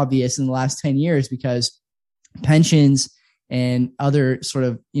more obvious in the last 10 years because pensions and other sort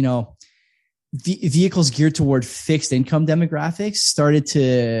of, vehicles geared toward fixed income demographics started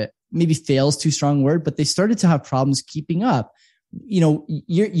to, maybe fail's too strong word, but they started to have problems keeping up.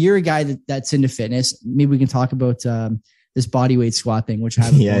 You're a guy that's into fitness. Maybe we can talk about this body weight squat thing, which I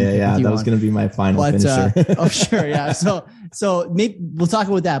have. Yeah. That was going to be my final finisher. Oh, sure. Yeah. So maybe we'll talk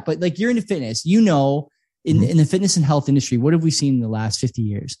about that, but like, you're into fitness, in the fitness and health industry, what have we seen in the last 50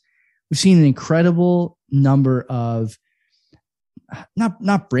 years? We've seen an incredible number of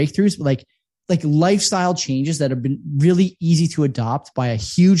not breakthroughs, but like lifestyle changes that have been really easy to adopt by a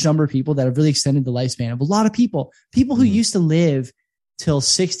huge number of people that have really extended the lifespan of a lot of people who used to live till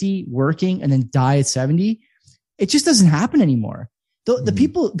 60 working and then die at 70. It just doesn't happen anymore. The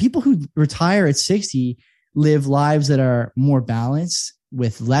people who retire at 60 live lives that are more balanced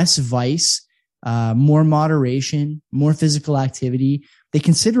with less vice, more moderation, more physical activity. They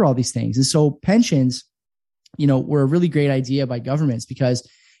consider all these things. And so pensions, were a really great idea by governments because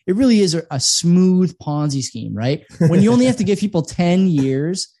it really is a smooth Ponzi scheme, right? When you only have to give people 10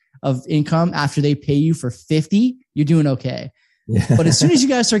 years of income after they pay you for 50, you're doing okay. Yeah. But as soon as you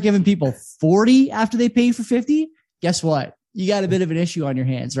guys start giving people 40 after they pay you for 50, guess what? You got a bit of an issue on your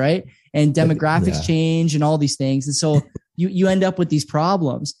hands, right? And demographics change and all these things. And so you end up with these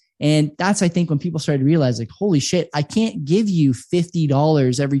problems. And that's, I think, when people started to realize, like, holy shit, I can't give you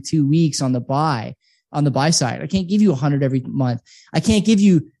 $50 every 2 weeks on the buy side. I can't give you $100 every month. I can't give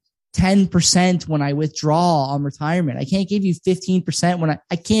you 10% when I withdraw on retirement. I can't give you 15% when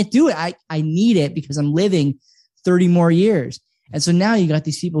I can't do it. I need it because I'm living 30 more years. And so now you got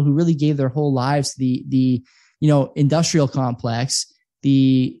these people who really gave their whole lives to the industrial complex,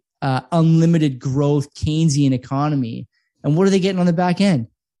 the unlimited growth Keynesian economy. And what are they getting on the back end?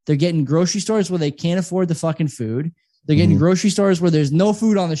 They're getting grocery stores where they can't afford the fucking food. They're getting grocery stores where there's no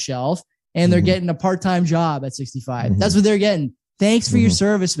food on the shelf, and they're getting a part-time job at 65. That's what they're getting. Thanks for your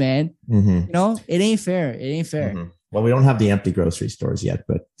service, man. It ain't fair. It ain't fair. Well, we don't have the empty grocery stores yet,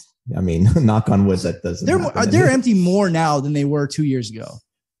 but I mean, knock on wood, that doesn't. They're empty more now than they were 2 years ago.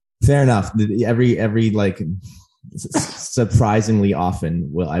 Fair enough. Every like surprisingly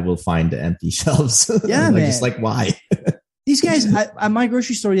often I will find empty shelves. Yeah, man. Just like, why? These guys at my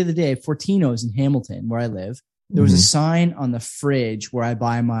grocery store the other day, Fortino's in Hamilton, where I live, there was a sign on the fridge where I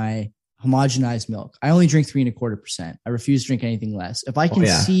buy my homogenized milk. I only drink 3.25%. I refuse to drink anything less. If I can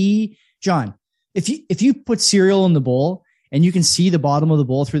see, John, if you put cereal in the bowl and you can see the bottom of the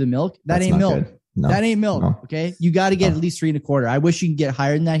bowl through the milk, that ain't milk. No, that ain't milk. No. Okay. You got to get at least 3.25. I wish you can get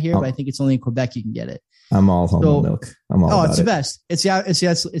higher than that here, but I think it's only in Quebec you can get it. I'm all home milk. It's the best. It's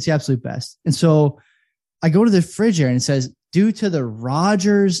the absolute best. And so I go to the fridge here and it says, due to the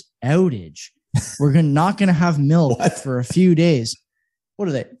Rogers outage, we're not going to have milk for a few days. What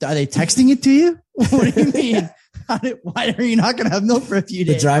are they? Are they texting it to you? What do you mean? Why are you not going to have milk for a few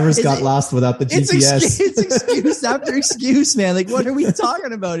days? The drivers got lost without the GPS. It's excuse after excuse, man. Like, what are we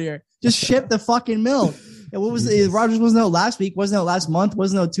talking about here? Just ship the fucking milk. And what was Rogers wasn't out last week? Wasn't out last month?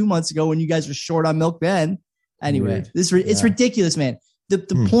 Wasn't out 2 months ago when you guys were short on milk then? Anyway, it's ridiculous, man.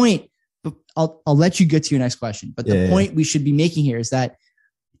 The point, I'll let you get to your next question. But the point we should be making here is that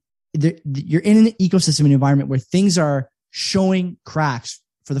you're in an ecosystem and environment where things are showing cracks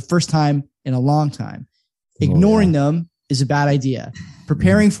for the first time in a long time. Ignoring them is a bad idea.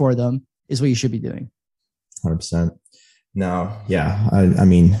 Preparing for them is what you should be doing. 100%. No, yeah. I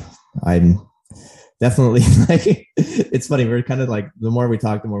mean, I'm definitely like, it's funny. We're kind of like, the more we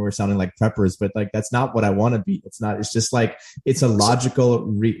talk, the more we're sounding like preppers, but like, that's not what I want to be. It's just like, it's a logical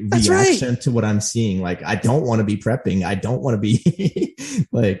reaction to what I'm seeing. Like, I don't want to be prepping. I don't want to be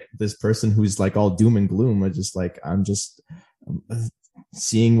like this person who's like all doom and gloom. I'm just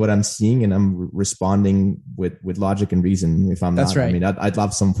seeing what I'm seeing and I'm responding with logic and reason. If I'm not, I mean, I'd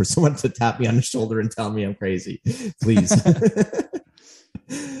love for someone to tap me on the shoulder and tell me I'm crazy, please.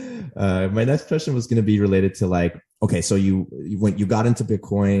 My next question was going to be related to like, okay, so you got into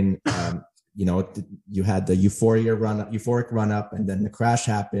Bitcoin, you had the euphoric run up, and then the crash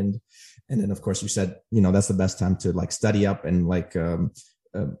happened. And then of course you said, that's the best time to like study up and like,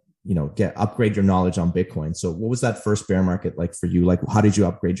 upgrade your knowledge on Bitcoin. So what was that first bear market like for you? Like, how did you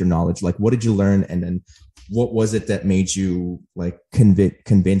upgrade your knowledge? Like, what did you learn? And then what was it that made you like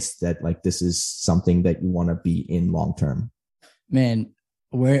convinced that like, this is something that you want to be in long-term? Man,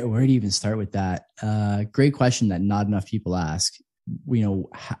 where do you even start with that? Great question that not enough people ask.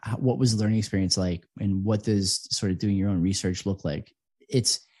 What was the learning experience like, and what does sort of doing your own research look like?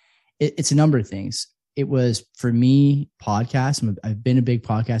 It's a number of things. It was, for me, podcasts. I've been a big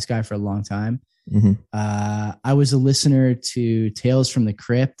podcast guy for a long time. I was a listener to Tales from the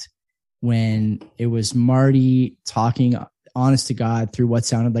Crypt when it was Marty talking honest to God through what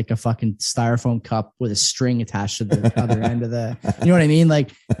sounded like a fucking styrofoam cup with a string attached to the other end of the, you know what I mean?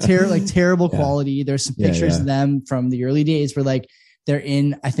 Like terrible quality. There's some pictures of them from the early days where like they're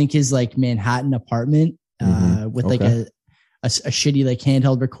in, I think his like Manhattan apartment, with like a shitty like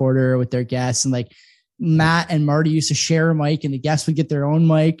handheld recorder with their guests, and like Matt and Marty used to share a mic and the guests would get their own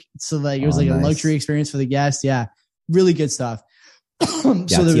mic. So like it was like a luxury experience for the guests. Yeah. Really good stuff. So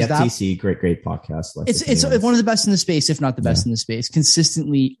there was TFTC, great podcast. It's one of the best in the space, if not the best in the space.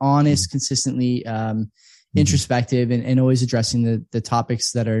 Consistently honest, consistently introspective, and always addressing the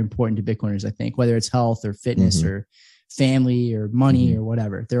topics that are important to Bitcoiners, I think, whether it's health or fitness or family or money or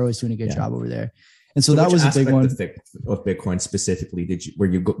whatever. They're always doing a good job over there. And so that was a big one. Of Bitcoin specifically, were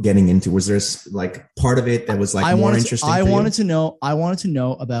you getting into? Was there like part of it that was like more interesting? I wanted to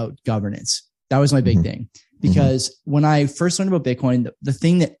know about governance. That was my big thing, because when I first learned about Bitcoin, the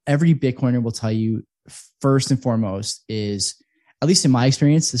thing that every Bitcoiner will tell you first and foremost is, at least in my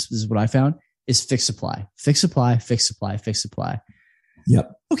experience, this is what I found, is fixed supply. Fixed supply, fixed supply, fixed supply.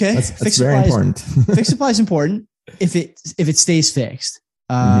 Yep. Okay. That's very important. Fixed supply is important if it stays fixed.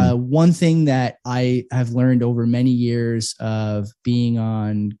 One thing that I have learned over many years of being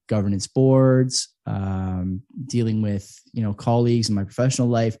on governance boards, dealing with, colleagues in my professional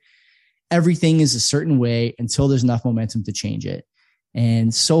life, everything is a certain way until there's enough momentum to change it.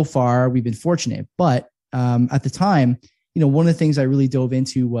 And so far we've been fortunate, but, at the time, one of the things I really dove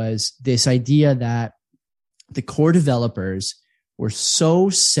into was this idea that the core developers were so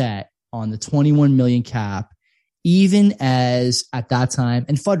set on the 21 million cap, even as at that time,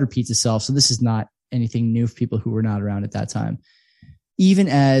 and FUD repeats itself, so this is not anything new for people who were not around at that time, even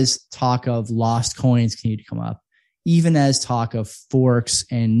as talk of lost coins continued to come up, even as talk of forks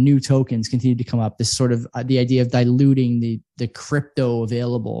and new tokens continued to come up, this sort of the idea of diluting the crypto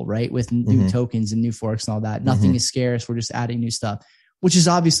available, right, with new tokens and new forks and all that. Nothing is scarce. We're just adding new stuff, which is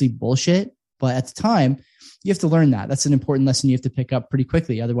obviously bullshit. But at the time, you have to learn that. That's an important lesson you have to pick up pretty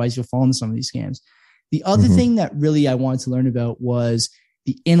quickly. Otherwise, you'll fall into some of these scams. The other thing that really I wanted to learn about was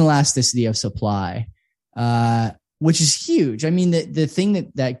the inelasticity of supply, which is huge. I mean, the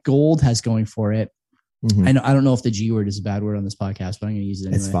thing that gold has going for it, I don't know if the G word is a bad word on this podcast, but I'm going to use it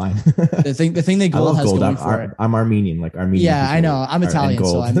anyway. It's fine. the thing that gold has going for it. I'm Armenian, like Armenian. Yeah, I know. I'm Italian,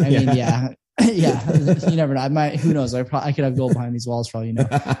 so I mean, yeah. You never know. Who knows? I could have gold behind these walls for all you know.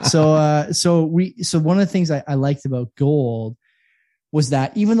 So one of the things I liked about gold was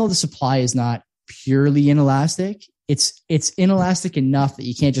that even though the supply is not purely inelastic, it's inelastic enough that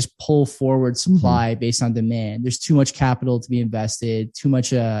you can't just pull forward supply based on demand. There's too much capital to be invested, too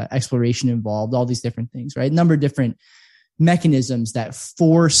much exploration involved, all these different things, right? A number of different mechanisms that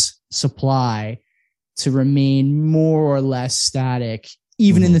force supply to remain more or less static,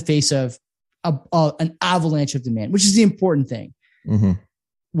 even in the face of an avalanche of demand, which is the important thing.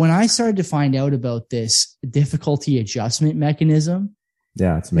 When I started to find out about this difficulty adjustment mechanism,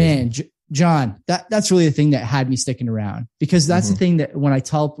 it's amazing. Man, John, that's really the thing that had me sticking around, because that's the thing that when I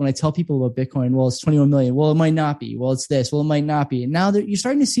tell people about Bitcoin, well, it's 21 million. Well, it might not be. Well, it's this. Well, it might not be. And now that you're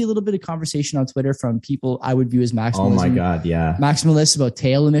starting to see a little bit of conversation on Twitter from people I would view as maximalists. Oh my God. Yeah. Maximalists about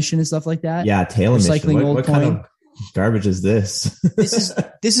tail emission and stuff like that. Yeah. Tail emission. What kind of garbage is this?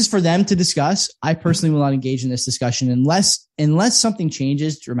 This is for them to discuss. I personally will not engage in this discussion unless something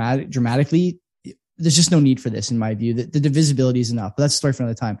changes dramatically. There's just no need for this, in my view. The divisibility is enough, but that's a story for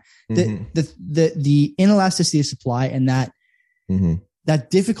another time. The inelasticity of supply and that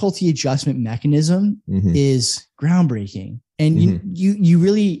difficulty adjustment mechanism is groundbreaking. And you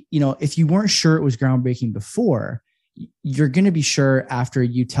really, if you weren't sure it was groundbreaking before, you're going to be sure after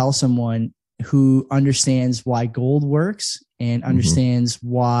you tell someone who understands why gold works and understands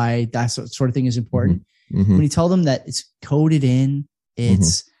why that sort of thing is important. When you tell them that it's coded in,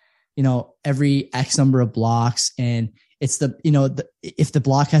 it's every X number of blocks, and it's if the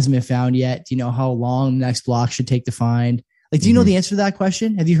block hasn't been found yet, do you know how long the next block should take to find? Like, do you know the answer to that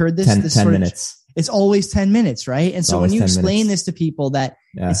question? Have you heard this? 10 minutes. It's always 10 minutes, right? And so when you explain this to people that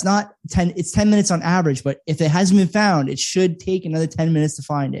it's not 10, it's 10 minutes on average, but if it hasn't been found, it should take another 10 minutes to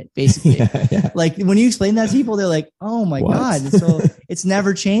find it, basically. Like when you explain that to people, they're like, oh my God. So it's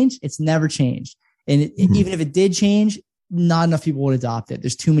never changed. It's never changed. And even if it did change, not enough people would adopt it.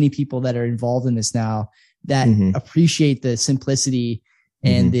 There's too many people that are involved in this now that appreciate the simplicity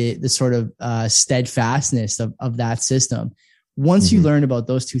and the sort of steadfastness of that system. Once you learn about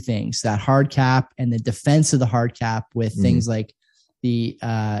those two things, that hard cap and the defense of the hard cap with things like the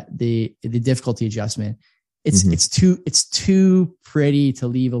difficulty adjustment, it's too pretty to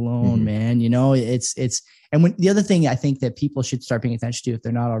leave alone, man. And when the other thing I think that people should start paying attention to if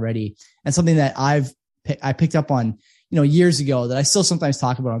they're not already, and something that I picked up on, years ago that I still sometimes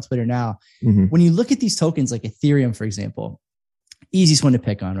talk about on Twitter now, when you look at these tokens like Ethereum, for example, easiest one to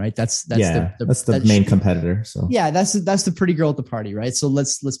pick on, right? That's the main competitor. So yeah, that's the pretty girl at the party, right? So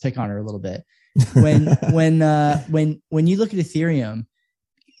let's pick on her a little bit. When you look at Ethereum,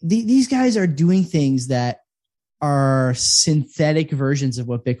 these guys are doing things that are synthetic versions of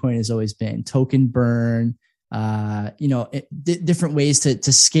what Bitcoin has always been. Token burn, different ways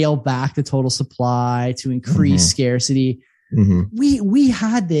to scale back the total supply, to increase scarcity. We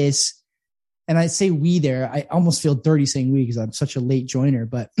had this and I say we there, I almost feel dirty saying we because I'm such a late joiner,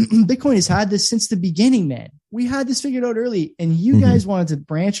 but Bitcoin has had this since the beginning, man. We had this figured out early, and you guys wanted to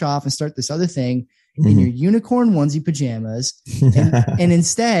branch off and start this other thing in your unicorn onesie pajamas. And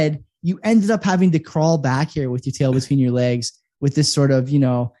instead you ended up having to crawl back here with your tail between your legs with this sort of,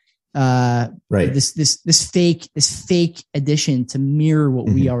 this fake addition to mirror what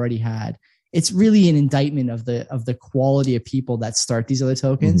we already had. It's really an indictment of the quality of people that start these other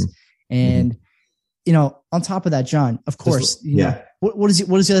tokens. And, on top of that, John, of course, what is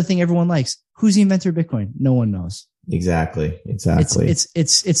the other thing everyone likes? Who's the inventor of Bitcoin? No one knows. Exactly. It's not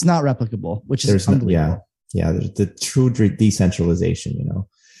replicable, which is unbelievable. There's the true decentralization,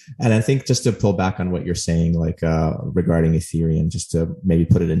 And I think just to pull back on what you're saying, like regarding Ethereum, just to maybe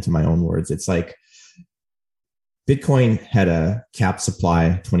put it into my own words, it's like Bitcoin had a capped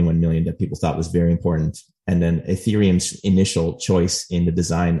supply, 21 million, that people thought was very important. And then Ethereum's initial choice in the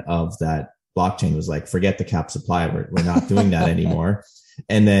design of that blockchain was like, forget the capped supply. We're not doing that anymore.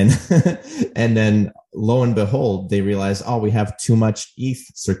 And then lo and behold, they realized, we have too much ETH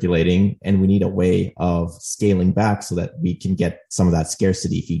circulating and we need a way of scaling back so that we can get some of that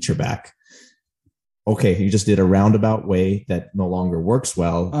scarcity feature back. Okay, you just did a roundabout way that no longer works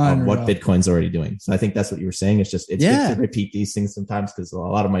well of what Bitcoin's already doing. So I think that's what you were saying. It's good to repeat these things sometimes because a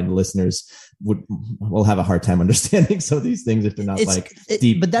lot of my listeners will have a hard time understanding some of these things if they're not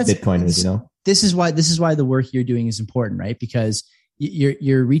deep Bitcoiners, This is why the work you're doing is important, right? Because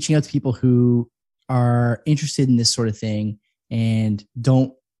you're reaching out to people who are interested in this sort of thing and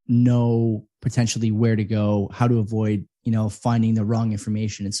don't know potentially where to go, how to avoid, finding the wrong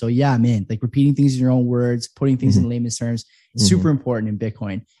information. And so, man, like repeating things in your own words, putting things in layman's terms, super important in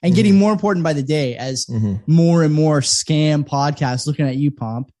Bitcoin and getting more important by the day as more and more scam podcasts looking at you,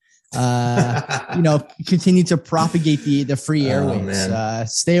 Pomp, continue to propagate the free airwaves.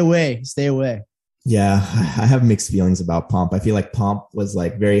 Stay away. Yeah, I have mixed feelings about Pomp. I feel like Pomp was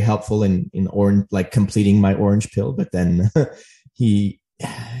like very helpful in orange, like completing my orange pill, but then I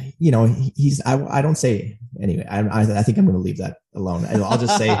don't say anyway. I think I'm going to leave that alone. I'll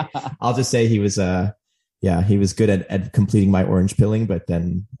just say he was he was good at completing my orange pilling, but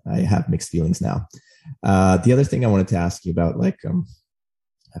then I have mixed feelings now. The other thing I wanted to ask you about,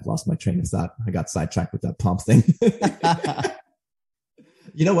 I've lost my train of thought. I got sidetracked with that Pomp thing.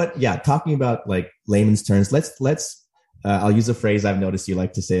 You know what? Yeah. Talking about like layman's terms, let's I'll use a phrase I've noticed you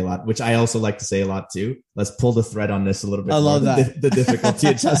like to say a lot, which I also like to say a lot too. Let's pull the thread on this a little bit. I love that. The difficulty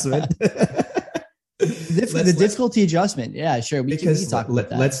adjustment. The difficulty adjustment. Yeah, sure. We can talk about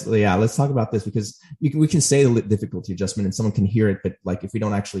that. Let's talk about this because we can say the difficulty adjustment and someone can hear it, but like if we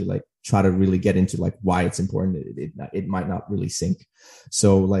don't actually like try to really get into like why it's important, it might not really sink.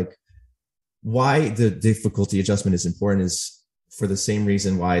 So like why the difficulty adjustment is important is for the same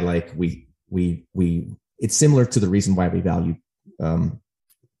reason why like we it's similar to the reason why we value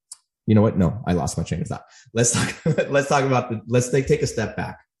you know what? No, I lost my train of thought. Let's talk about let's take a step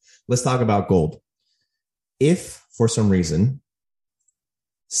back. Let's talk about gold. If for some reason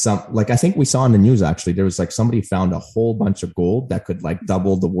I think we saw in the news, actually, there was like somebody found a whole bunch of gold that could like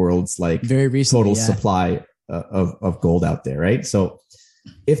double the world's like very recently, total supply of gold out there. Right. So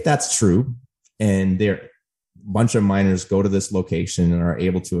if that's true and there bunch of miners go to this location and are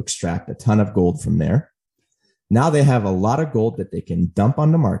able to extract a ton of gold from there. Now they have a lot of gold that they can dump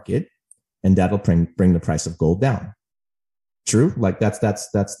on the market and that'll bring the price of gold down. True? Like that's I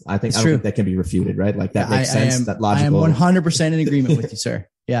don't think that can be refuted, right? Like that makes sense. That logical. I am 100% in agreement with you, sir.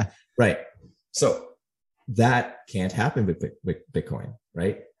 Yeah. Right. So that can't happen with Bitcoin,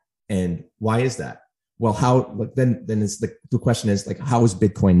 right? And why is that? Well, then is the question is like, how is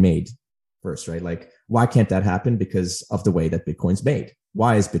Bitcoin made first, right? Like, why can't that happen? Because of the way that Bitcoin's made.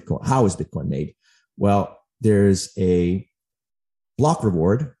 How is Bitcoin made? Well, there's a block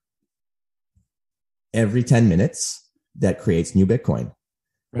reward every 10 minutes that creates new Bitcoin.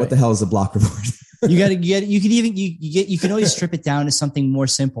 Right. What the hell is a block reward? You can always strip it down to something more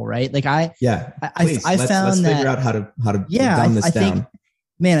simple, right? Like I found that figure out how to dumb this down.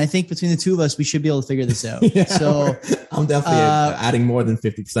 Man, I think between the two of us, we should be able to figure this out. Yeah, so I'm definitely adding more than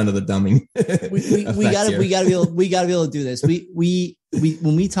 50% of the dumbing. we gotta be able to do this. We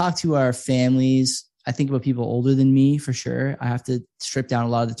when we talk to our families, I think about people older than me for sure. I have to strip down a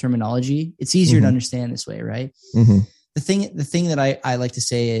lot of the terminology. It's easier to understand this way, right? Mm-hmm. The thing that I like to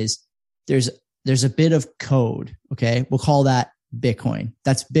say is there's a bit of code. Okay, we'll call that Bitcoin.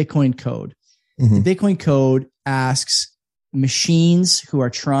 That's Bitcoin code. Mm-hmm. The Bitcoin code asks machines who are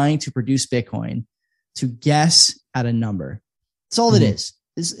trying to produce Bitcoin to guess at a number. That's all it is.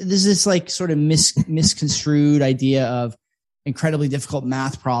 This is like sort of misconstrued idea of incredibly difficult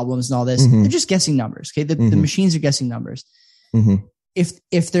math problems and all this. They're just guessing numbers. Okay. The machines are guessing numbers.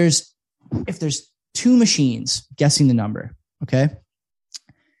 If there's two machines guessing the number, okay,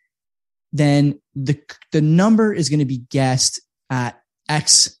 then the number is going to be guessed at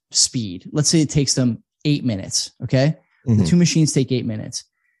X speed. Let's say it takes them 8 minutes. Okay. The two machines take 8 minutes.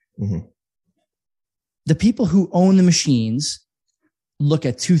 The people who own the machines look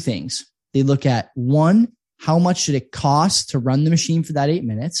at two things. They look at, one, how much did it cost to run the machine for that 8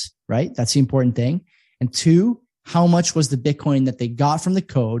 minutes, right? That's the important thing. And two, how much was the Bitcoin that they got from the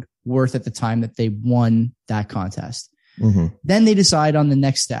code worth at the time that they won that contest? Then they decide on the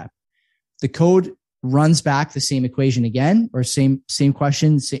next step. The code runs back the same equation again, or same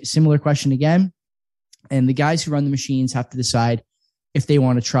question, similar question again. And the guys who run the machines have to decide if they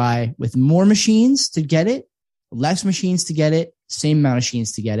want to try with more machines to get it, less machines to get it, same amount of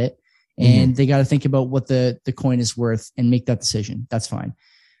machines to get it. And they got to think about what the coin is worth and make that decision. That's fine.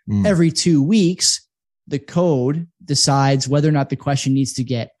 Every 2 weeks, the code decides whether or not the question needs to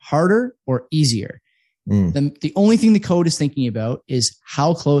get harder or easier. The only thing the code is thinking about is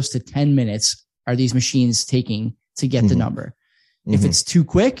how close to 10 minutes are these machines taking to get the number. If it's too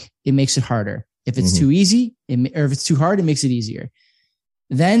quick, it makes it harder. If it's too easy, or if it's too hard, it makes it easier.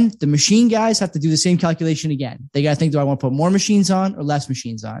 Then the machine guys have to do the same calculation again. They got to think, do I want to put more machines on or less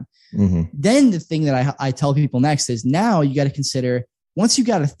machines on? Then the thing that I tell people next is, now you got to consider, once you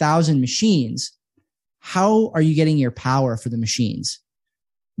got 1,000 machines, how are you getting your power for the machines?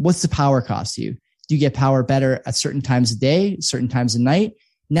 What's the power cost you? Do you get power better at certain times of day, certain times of night?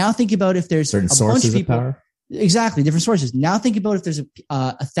 Now think about if there's certain sources of power. Exactly. Different sources. Now think about if there's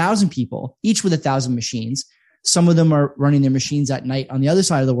 1,000 people, each with 1,000 machines. Some of them are running their machines at night on the other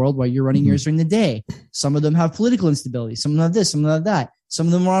side of the world while you're running yours during the day. Some of them have political instability. Some of them have this, some of them have that. Some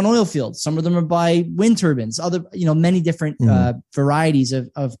of them are on oil fields. Some of them are by wind turbines, other, many different varieties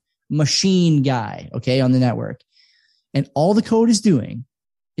of machine guy, okay, on the network. And all the code is doing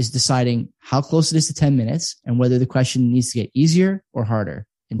is deciding how close it is to 10 minutes and whether the question needs to get easier or harder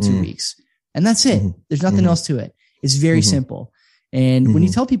in 2 weeks. And that's it. There's nothing else to it. It's very simple. And when you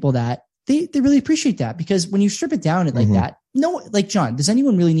tell people that, they really appreciate that, because when you strip it down like that, like John, does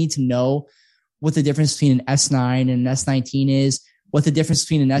anyone really need to know what the difference between an S9 and an S19 is? What the difference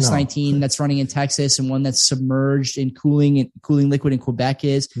between an S19 that's running in Texas and one that's submerged in cooling liquid in Quebec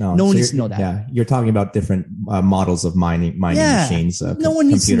is? No one needs to know that. Yeah, you're talking about different models of mining machines. No one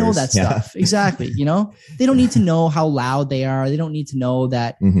needs to know that stuff. Exactly. They don't need to know how loud they are. They don't need to know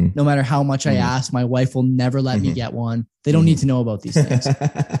that no matter how much I ask, my wife will never let me get one. They don't need to know about these things.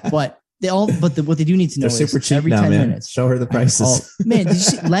 But what they do need to know super is cheap every now, 10 man. minutes. Show her the prices. Man, did you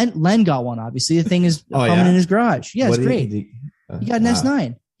see Len got one, obviously. The thing is coming in his garage. Yeah, it's great. He got an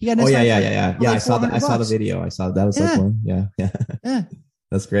S9. He got an S9. Yeah. Like I saw the video. I saw that was like one. Yeah.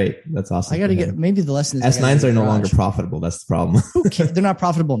 That's great. That's awesome. I got to get, maybe the lesson is S9s are no longer profitable. That's the problem. They're not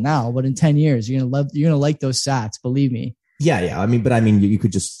profitable now, but in 10 years, you're going to like those sats. Believe me. Yeah. I mean, you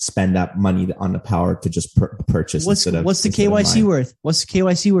could just spend that money on the power to just purchase. What's the KYC worth? What's the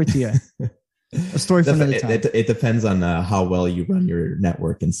KYC worth to you? A story for another time. It depends on how well you run your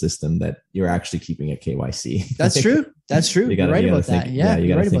network and system that you're actually keeping a KYC. That's true. You're right about that. Yeah,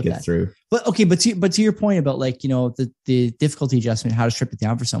 you got to think it through. But okay, but to your point about the difficulty adjustment, how to strip it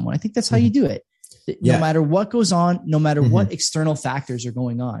down for someone, I think that's how you do it. No matter what goes on, no matter what external factors are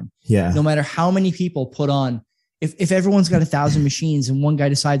going on, no matter how many people put on, if everyone's got 1,000 machines and one guy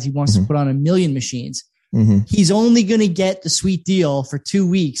decides he wants to put on 1 million machines, he's only going to get the sweet deal for 2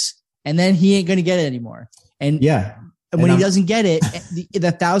 weeks. And then he ain't going to get it anymore. And when he doesn't get it, the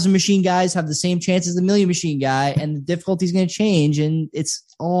 1,000 machine guys have the same chance as the 1 million machine guy, and the difficulty is going to change. And it's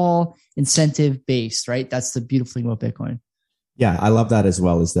all incentive based, right? That's the beautiful thing about Bitcoin. Yeah, I love that as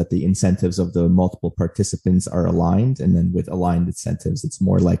well, is that the incentives of the multiple participants are aligned. And then with aligned incentives, it's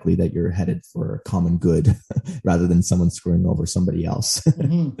more likely that you're headed for a common good rather than someone screwing over somebody else.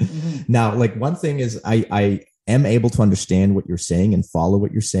 Now, one thing is I am able to understand what you're saying and follow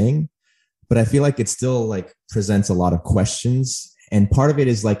what you're saying, but I feel like it still presents a lot of questions. And part of it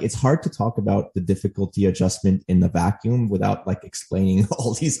is it's hard to talk about the difficulty adjustment in the vacuum without explaining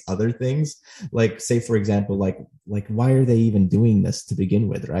all these other things. Say for example, why are they even doing this to begin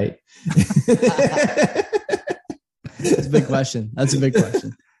with, right? That's a big question.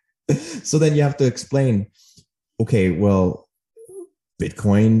 So then you have to explain, okay, well,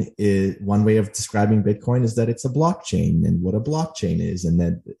 Bitcoin is one way of describing Bitcoin is that it's a blockchain, and what a blockchain is, and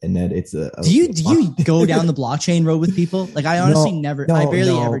that it's a. Do you go down the blockchain road with people? I honestly never. I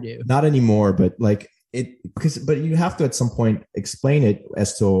barely ever do. Not anymore, but but you have to at some point explain it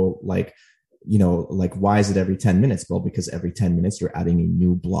as to like, why is it every 10 minutes? Well, because every 10 minutes you're adding a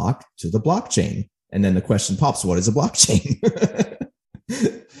new block to the blockchain. And then the question pops, what is a blockchain?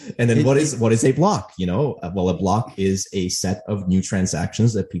 And then what is a block? Well, a block is a set of new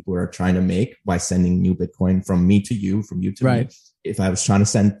transactions that people are trying to make by sending new Bitcoin from me to you, from you to me. If I was trying to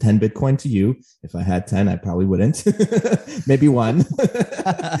send 10 Bitcoin to you, if I had 10, I probably wouldn't. Maybe one.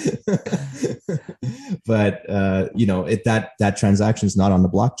 But, that transaction is not on the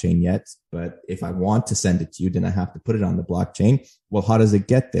blockchain yet. But if I want to send it to you, then I have to put it on the blockchain. Well, how does it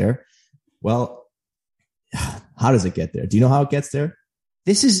get there? Well, how does it get there? Do you know how it gets there?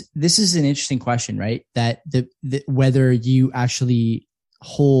 This is an interesting question, right? That the whether you actually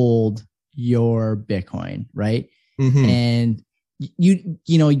hold your Bitcoin, right? Mm-hmm. And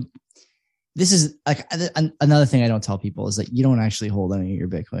this is like another thing I don't tell people is that you don't actually hold any of your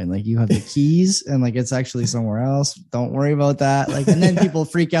Bitcoin. Like, you have the keys and like it's actually somewhere else. Don't worry about that. Like, and then people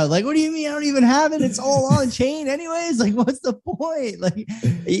freak out. Like, what do you mean? I don't even have it. It's all on chain anyways. Like, what's the point? Like,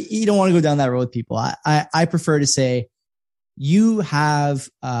 you don't want to go down that road with people. I prefer to say you have,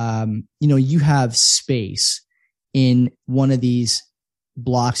 you have space in one of these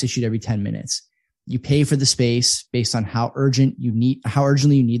blocks issued every 10 minutes. You pay for the space based on how urgently you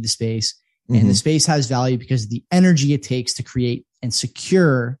need the space. Mm-hmm. And the space has value because of the energy it takes to create and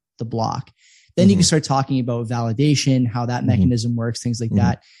secure the block. Then you can start talking about validation, how that mechanism works, things like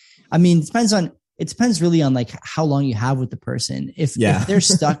that. I mean, it depends really on like how long you have with the person. If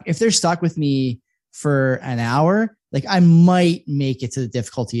they're stuck with me for an hour, like I might make it to the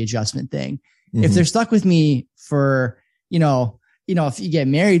difficulty adjustment thing. If they're stuck with me for, if you get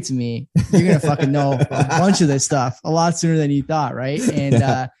married to me, you're going to fucking know a bunch of this stuff a lot sooner than you thought. Right.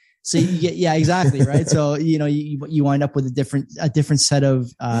 And, so you get, exactly. Right. So, you wind up with a different set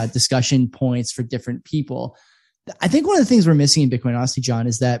of, discussion points for different people. I think one of the things we're missing in Bitcoin, honestly, John,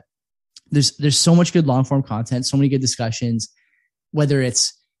 is that there's so much good long form content, so many good discussions, whether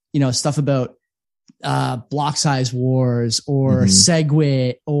it's, stuff about, block size wars or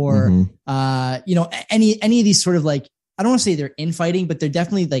SegWit or, any of these sort of like, I don't want to say they're infighting, but they're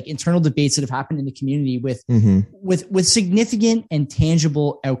definitely like internal debates that have happened in the community with significant and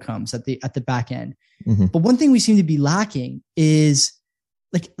tangible outcomes at the back end. But one thing we seem to be lacking is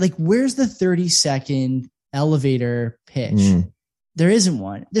like where's the 30-second elevator pitch? There isn't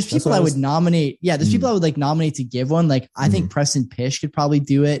one. There's people I would nominate. Yeah, there's people I would like nominate to give one. Like I think Preston Pish could probably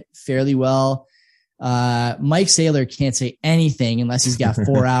do it fairly well. Mike Saylor can't say anything unless he's got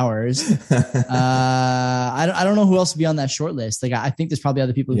 4 hours. I don't know who else would be on that short list. Like, I think there's probably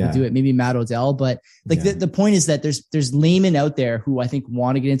other people who could do it. Maybe Matt Odell, but like the point is that there's laymen out there who I think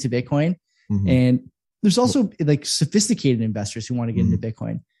want to get into Bitcoin. And there's also like sophisticated investors who want to get into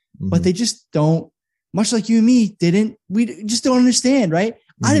Bitcoin, but they just don't, much like you and me we just don't understand, right?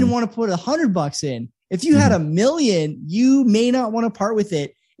 I didn't want to put $100 in. If you had $1 million, you may not want to part with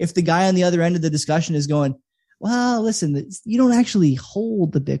it. If the guy on the other end of the discussion is going, well, listen, you don't actually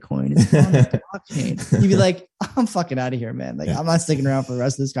hold the Bitcoin. It's on the blockchain. You'd be like, I'm fucking out of here, man. Like, I'm not sticking around for the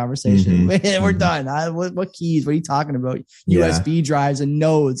rest of this conversation. We're done. What keys? What are you talking about? USB drives and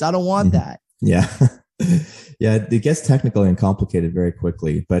nodes. I don't want that. Yeah. Yeah, it gets technical and complicated very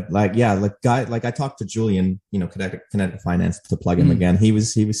quickly. But like I talked to Julian, Kinetic Finance, to plug him again. He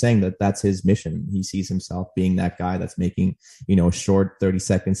was saying that that's his mission. He sees himself being that guy that's making, short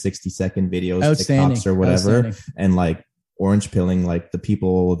 30-second, 60-second videos, TikToks or whatever, and like orange pilling, like the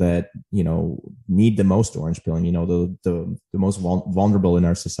people that, need the most orange pilling, the most vulnerable in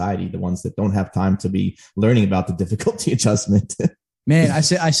our society, the ones that don't have time to be learning about the difficulty adjustment. Man, I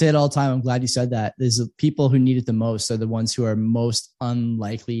say it all the time. I'm glad you said that. There's the people who need it the most are the ones who are most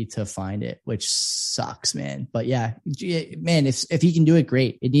unlikely to find it, which sucks, man. But yeah, man, if he can do it,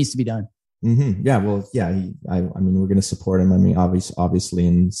 great. It needs to be done. Yeah, well, yeah. I mean, we're going to support him. I mean, obviously,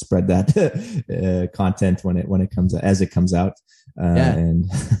 and spread that content when it comes as it comes out. And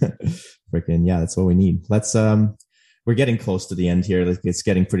freaking that's what we need. Let's we're getting close to the end here. It's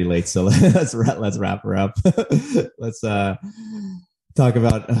getting pretty late, so let's wrap her up. Let's talk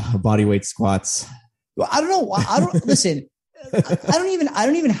about body weight squats. Well, I don't know. Listen. I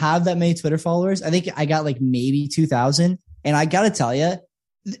don't even have that many Twitter followers. I think I got like maybe 2,000. And I got to tell you,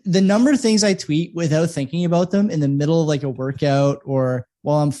 the number of things I tweet without thinking about them in the middle of like a workout or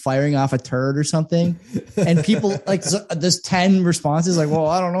while I'm firing off a turd or something. And people like, there's 10 responses like, well,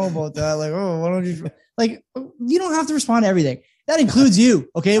 I don't know about that. Like, oh, why don't you like, you don't have to respond to everything. That includes you.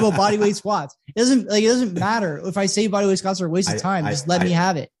 Okay. Well, body weight squats. It doesn't matter if I say body weight squats are a waste of time. Just let me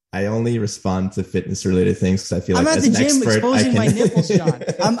have it. I only respond to fitness related things because I feel I'm like at the gym exposing my nipples, John.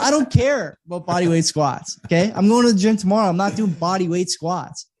 I don't care about body weight squats. Okay. I'm going to the gym tomorrow. I'm not doing body weight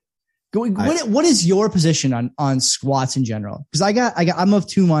squats. What is your position on squats in general? Because I'm of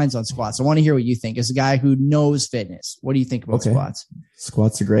two minds on squats. I want to hear what you think as a guy who knows fitness. What do you think about squats?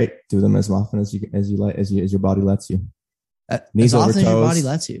 Squats are great. Do them as often as your body lets you. Knees over toes. As your body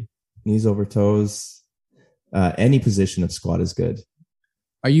lets you. Knees over toes. Any position of squat is good.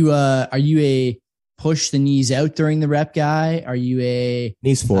 Are you a push the knees out during the rep guy? Are you a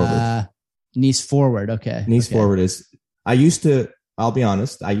knees forward? Knees forward. Okay. Forward is. I'll be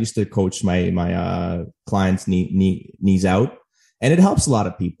honest. I used to coach my clients knees out, and it helps a lot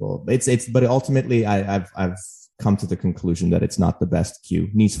of people. But ultimately, I've come to the conclusion that it's not the best cue.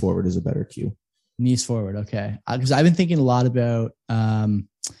 Knees forward is a better cue. Knees forward. Okay. Because I've been thinking a lot about.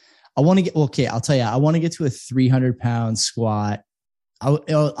 I want to get. Okay, I'll tell you. I want to get to a 300-pound squat.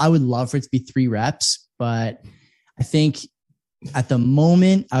 I would love for it to be 3 reps, but I think at the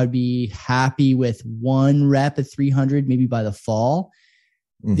moment I would be happy with 1 rep at 300, maybe by the fall.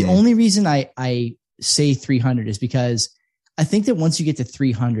 Mm-hmm. The only reason I say 300 is because I think that once you get to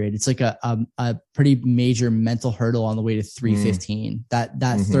 300, it's like a pretty major mental hurdle on the way to 315.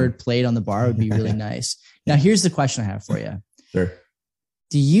 That third plate on the bar would be really nice. Now, here's the question I have for you. Sure.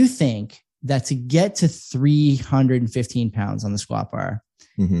 Do you think that to get to 315 pounds on the squat bar,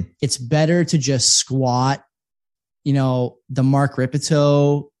 it's better to just squat, the Mark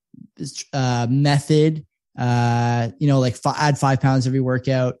Rippetoe method, add 5 pounds every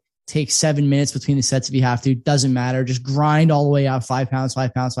workout, take 7 minutes between the sets if you have to, doesn't matter. Just grind all the way up 5 pounds,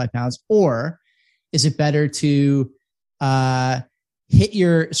 5 pounds, 5 pounds. Or is it better to hit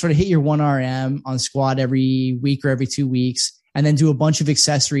your 1 RM on squat every week or every 2 weeks, and then do a bunch of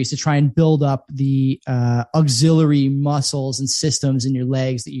accessories to try and build up the auxiliary muscles and systems in your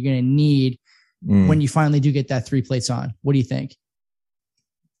legs that you're going to need when you finally do get that 3 plates on? What do you think?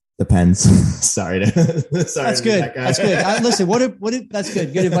 Depends. Sorry. That's good. That's good. Listen, that's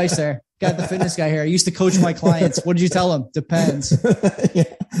good. Good advice there. Got the fitness guy here. I used to coach my clients. What did you tell them? Depends. Yeah.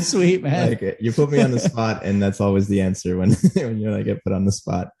 Sweet, man. Like it. You put me on the spot, and that's always the answer when you're get put on the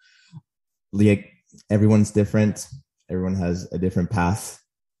spot. Everyone's different. Everyone has a different path.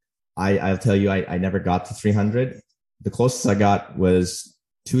 I'll tell you, I never got to 300. The closest I got was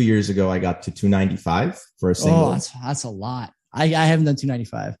 2 years ago. I got to 295 for a single. Oh, that's a lot. I haven't done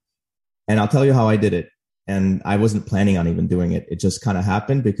 295. And I'll tell you how I did it. And I wasn't planning on even doing it. It just kind of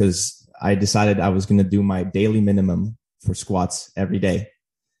happened because I decided I was going to do my daily minimum for squats every day.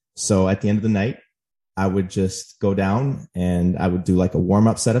 So at the end of the night, I would just go down and I would do like a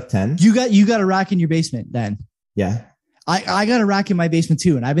warm-up set of 10. You got a rack in your basement then? Yeah. I got a rack in my basement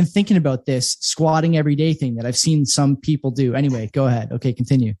too. And I've been thinking about this squatting every day thing that I've seen some people do. Anyway, go ahead. Okay,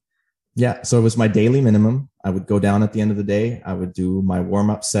 continue. Yeah. So it was my daily minimum. I would go down at the end of the day. I would do my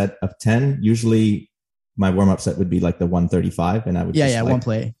warm-up set of 10. Usually my warm-up set would be like the 135. And I would one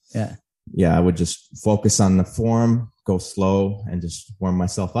play. Yeah. Yeah. I would just focus on the form, go slow and just warm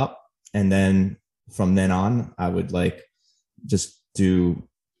myself up. And then from then on, I would just do,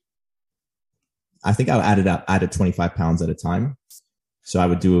 I think I added 25 pounds at a time. So I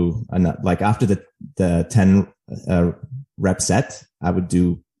would do after the 10 rep set, I would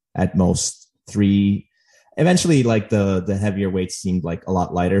do at most 3. Eventually, the heavier weights seemed like a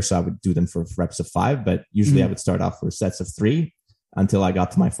lot lighter, so I would do them for reps of 5. But usually, I would start off for sets of 3 until I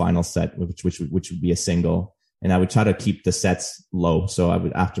got to my final set, which would be a single. And I would try to keep the sets low. So I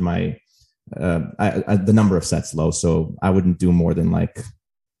would after my the number of sets low. So I wouldn't do more than I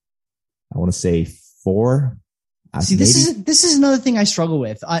want to say 4. See, this is another thing I struggle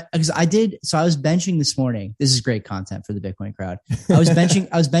with. Because I was benching this morning. This is great content for the Bitcoin crowd. I was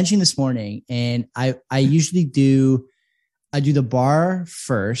benching this morning, and I usually do the bar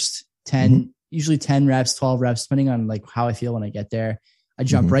first, 10, usually 10 reps, 12 reps, depending on how I feel when I get there. I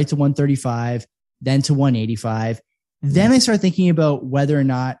jump right to 135, then to 185. Then I start thinking about whether or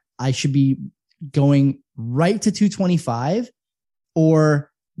not I should be going right to 225 or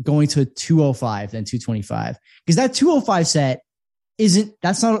going to 205, then 225. Because that 205 set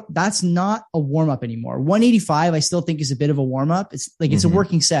that's not a warm up anymore. 185, I still think is a bit of a warm up. It's it's a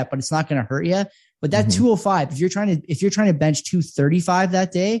working set, but it's not going to hurt you. But that 205, if you're trying to bench 235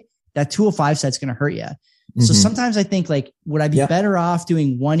 that day, that 205 set's going to hurt you. So sometimes I think would I be better off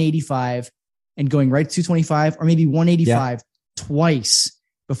doing 185 and going right to 225, or maybe 185 twice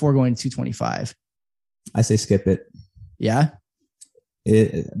before going to 225? I say skip it. Yeah.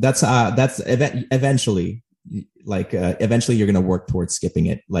 That's eventually eventually you're going to work towards skipping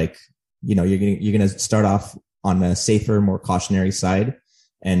it. You're going to start off on a safer, more cautionary side.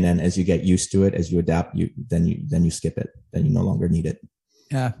 And then as you get used to it, as you adapt, then you skip it. Then you no longer need it.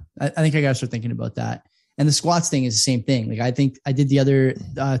 Yeah. I think I got to start thinking about that. And the squats thing is the same thing. Like I think I did the other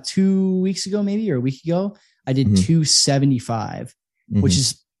 2 weeks ago, maybe, or a week ago, I did 275, which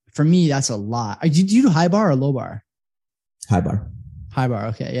is, for me, that's a lot. Do you do high bar or low bar? High bar. High bar.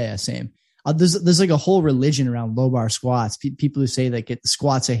 Okay. Yeah, same. There's like a whole religion around low bar squats. People who say that get the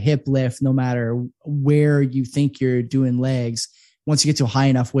squats a hip lift, no matter where you think you're doing legs. Once you get to a high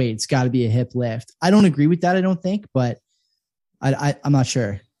enough weight, it's got to be a hip lift. I don't agree with that. I don't think, but I'm not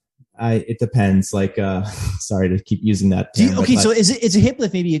sure. It depends. Like, sorry to keep using that term. So it's a hip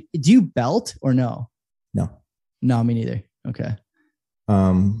lift. Maybe do you belt or no? No, me neither. Okay.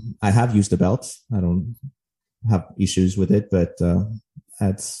 I have used a belt. I don't have issues with it, but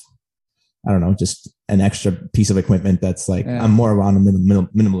that's, I don't know, just an extra piece of equipment that's like, I'm more around the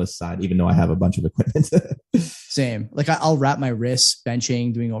minimalist side, even though I have a bunch of equipment. Same. Like I'll wrap my wrists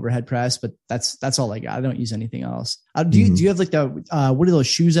benching, doing overhead press, but that's all I got. I don't use anything else. Do you have like the, what are those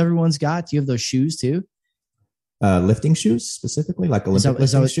shoes everyone's got? Do you have those shoes too? Lifting shoes specifically, like Olympic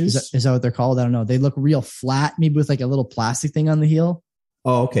lifting shoes? Is that what they're called? I don't know. They look real flat, maybe with like a little plastic thing on the heel.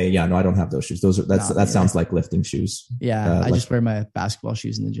 Oh, okay. Yeah, no, I don't have those shoes. That sounds like lifting shoes. Yeah, I just wear my basketball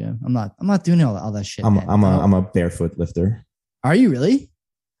shoes in the gym. I'm not doing all that shit. I'm a barefoot lifter. Are you really?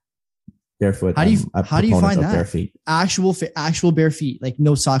 Barefoot. How do you find that? Bare feet. Actual bare feet, like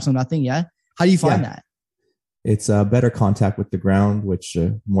no socks, no nothing. Yeah. How do you find that? It's better contact with the ground, which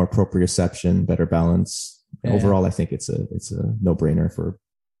more proprioception, better balance. Yeah. Overall, I think it's a no brainer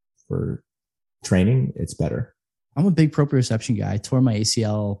for training. It's better. I'm a big proprioception guy. I tore my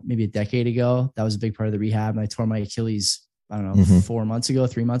ACL maybe a decade ago. That was a big part of the rehab. And I tore my Achilles, I don't know, 3 months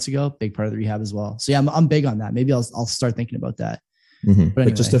ago, big part of the rehab as well. So yeah, I'm big on that. Maybe I'll start thinking about that. But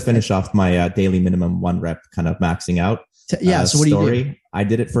anyway, just to finish off my daily minimum 1 rep kind of maxing out. So what do you do? I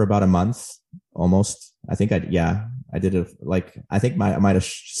did it for about a month almost. I think I did it like, I think I might have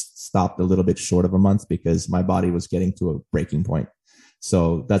stopped a little bit short of a month because my body was getting to a breaking point.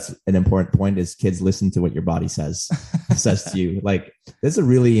 So that's an important point, is kids, listen to what your body says to you. Like, there's a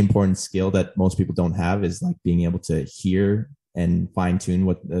really important skill that most people don't have, is like being able to hear and fine tune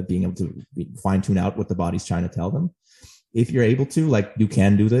out what the body's trying to tell them. If you're able to, like, you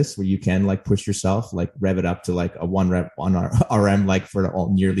can do this where you can like push yourself, like rev it up to like a 1 rep on RM, like for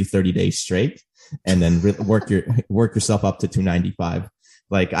nearly 30 days straight, and then work yourself up to 295.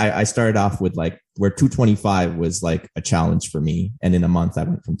 Like I started off with like where 225 was like a challenge for me. And in a month I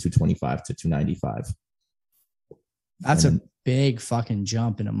went from 225 to 295. That's a big fucking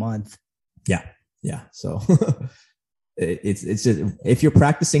jump in a month. Yeah. Yeah. So it's just, if you're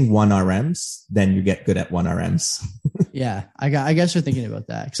practicing 1 RMs, then you get good at 1 RMs. Yeah. I guess you're thinking about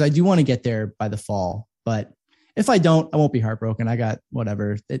that, because I do want to get there by the fall, but if I don't, I won't be heartbroken. I got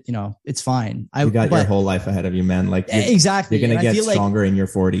whatever, it's fine. You got your whole life ahead of you, man. Like exactly. You're going to get stronger in your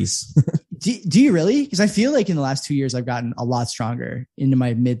 40s. Do you really? Because I feel like in the last 2 years, I've gotten a lot stronger into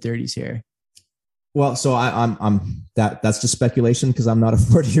my mid 30s here. Well, so I'm that's just speculation, because I'm not a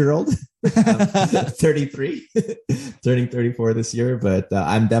 40-year-old. I'm 33, turning 34 this year, but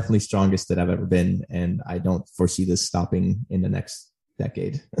I'm definitely strongest that I've ever been. And I don't foresee this stopping in the next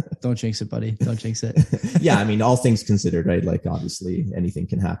decade. Don't jinx it, buddy. Don't jinx it. Yeah, I mean, all things considered, right? Like, obviously anything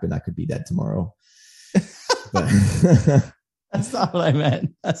can happen. I could be dead tomorrow. But that's not what I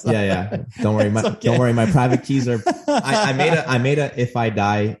meant. Yeah. Don't worry. Don't worry. My private keys are, I made a if I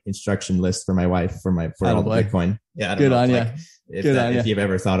die instruction list for my wife for all the Bitcoin. Yeah. I don't know. On you. If you've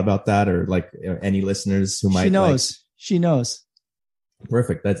ever thought about that, or like any listeners who might. She knows.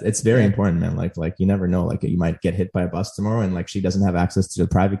 Perfect. It's very important, man. Like you never know. Like, you might get hit by a bus tomorrow, and like she doesn't have access to the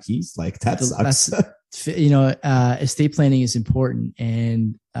private keys. Like, that sucks. Estate planning is important,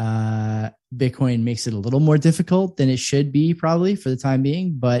 and Bitcoin makes it a little more difficult than it should be, probably, for the time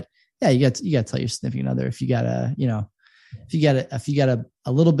being. But yeah, you got to tell your significant other, if you got a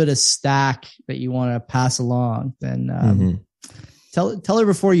little bit of stack that you want to pass along, then tell her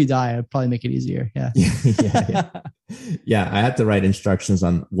before you die. It'll probably make it easier. Yeah. Yeah. I had to write instructions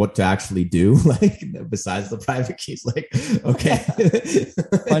on what to actually do, like, besides the private keys. Like, okay,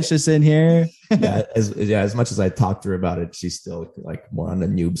 punch this in here. As much as I talked to her about it, she's still like more on the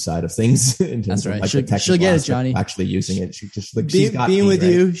noob side of things. In terms That's right. Of, like, she'll get it, Johnny. Actually using it. She just like, she's got being me, with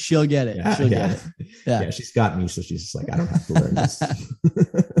right? you. She'll get it. Yeah, she'll get it. Yeah. She's got me. So she's just like, I don't have to learn this.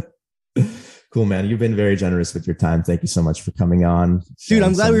 Cool, man. You've been very generous with your time. Thank you so much for coming on. Dude,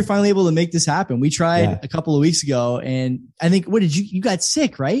 I'm glad we were finally able to make this happen. We tried a couple of weeks ago, and I think, you got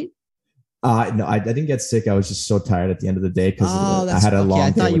sick, right? No, I didn't get sick. I was just so tired at the end of the day because I had a long day.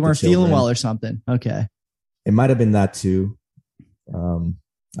 I thought you weren't feeling well or something. Okay. It might have been that too. I'm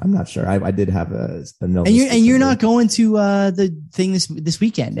not sure. I did have a illness. And you're not going to the thing this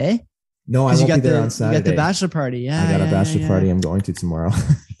weekend, eh? No, I won't be there on Saturday. You got the bachelor party. Yeah, I got a bachelor party I'm going to tomorrow.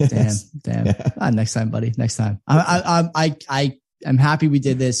 Yes. Damn. Yeah. Next time, buddy. Next time. I'm happy we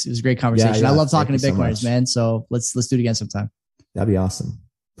did this. It was a great conversation. I love talking to Bitcoiners, man. So let's do it again sometime. That'd be awesome.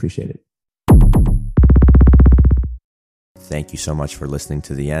 Appreciate it. Thank you so much for listening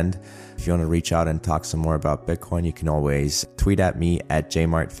to the end. If you want to reach out and talk some more about Bitcoin, you can always tweet at me at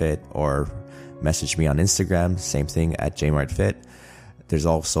jmartfit or message me on Instagram. Same thing at jmartfit. There's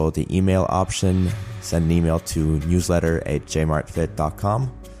also the email option. Send an email to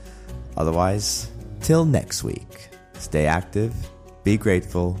newsletter@jmartfit.com. Otherwise, till next week, stay active, be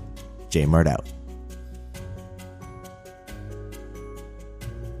grateful. Jmart out.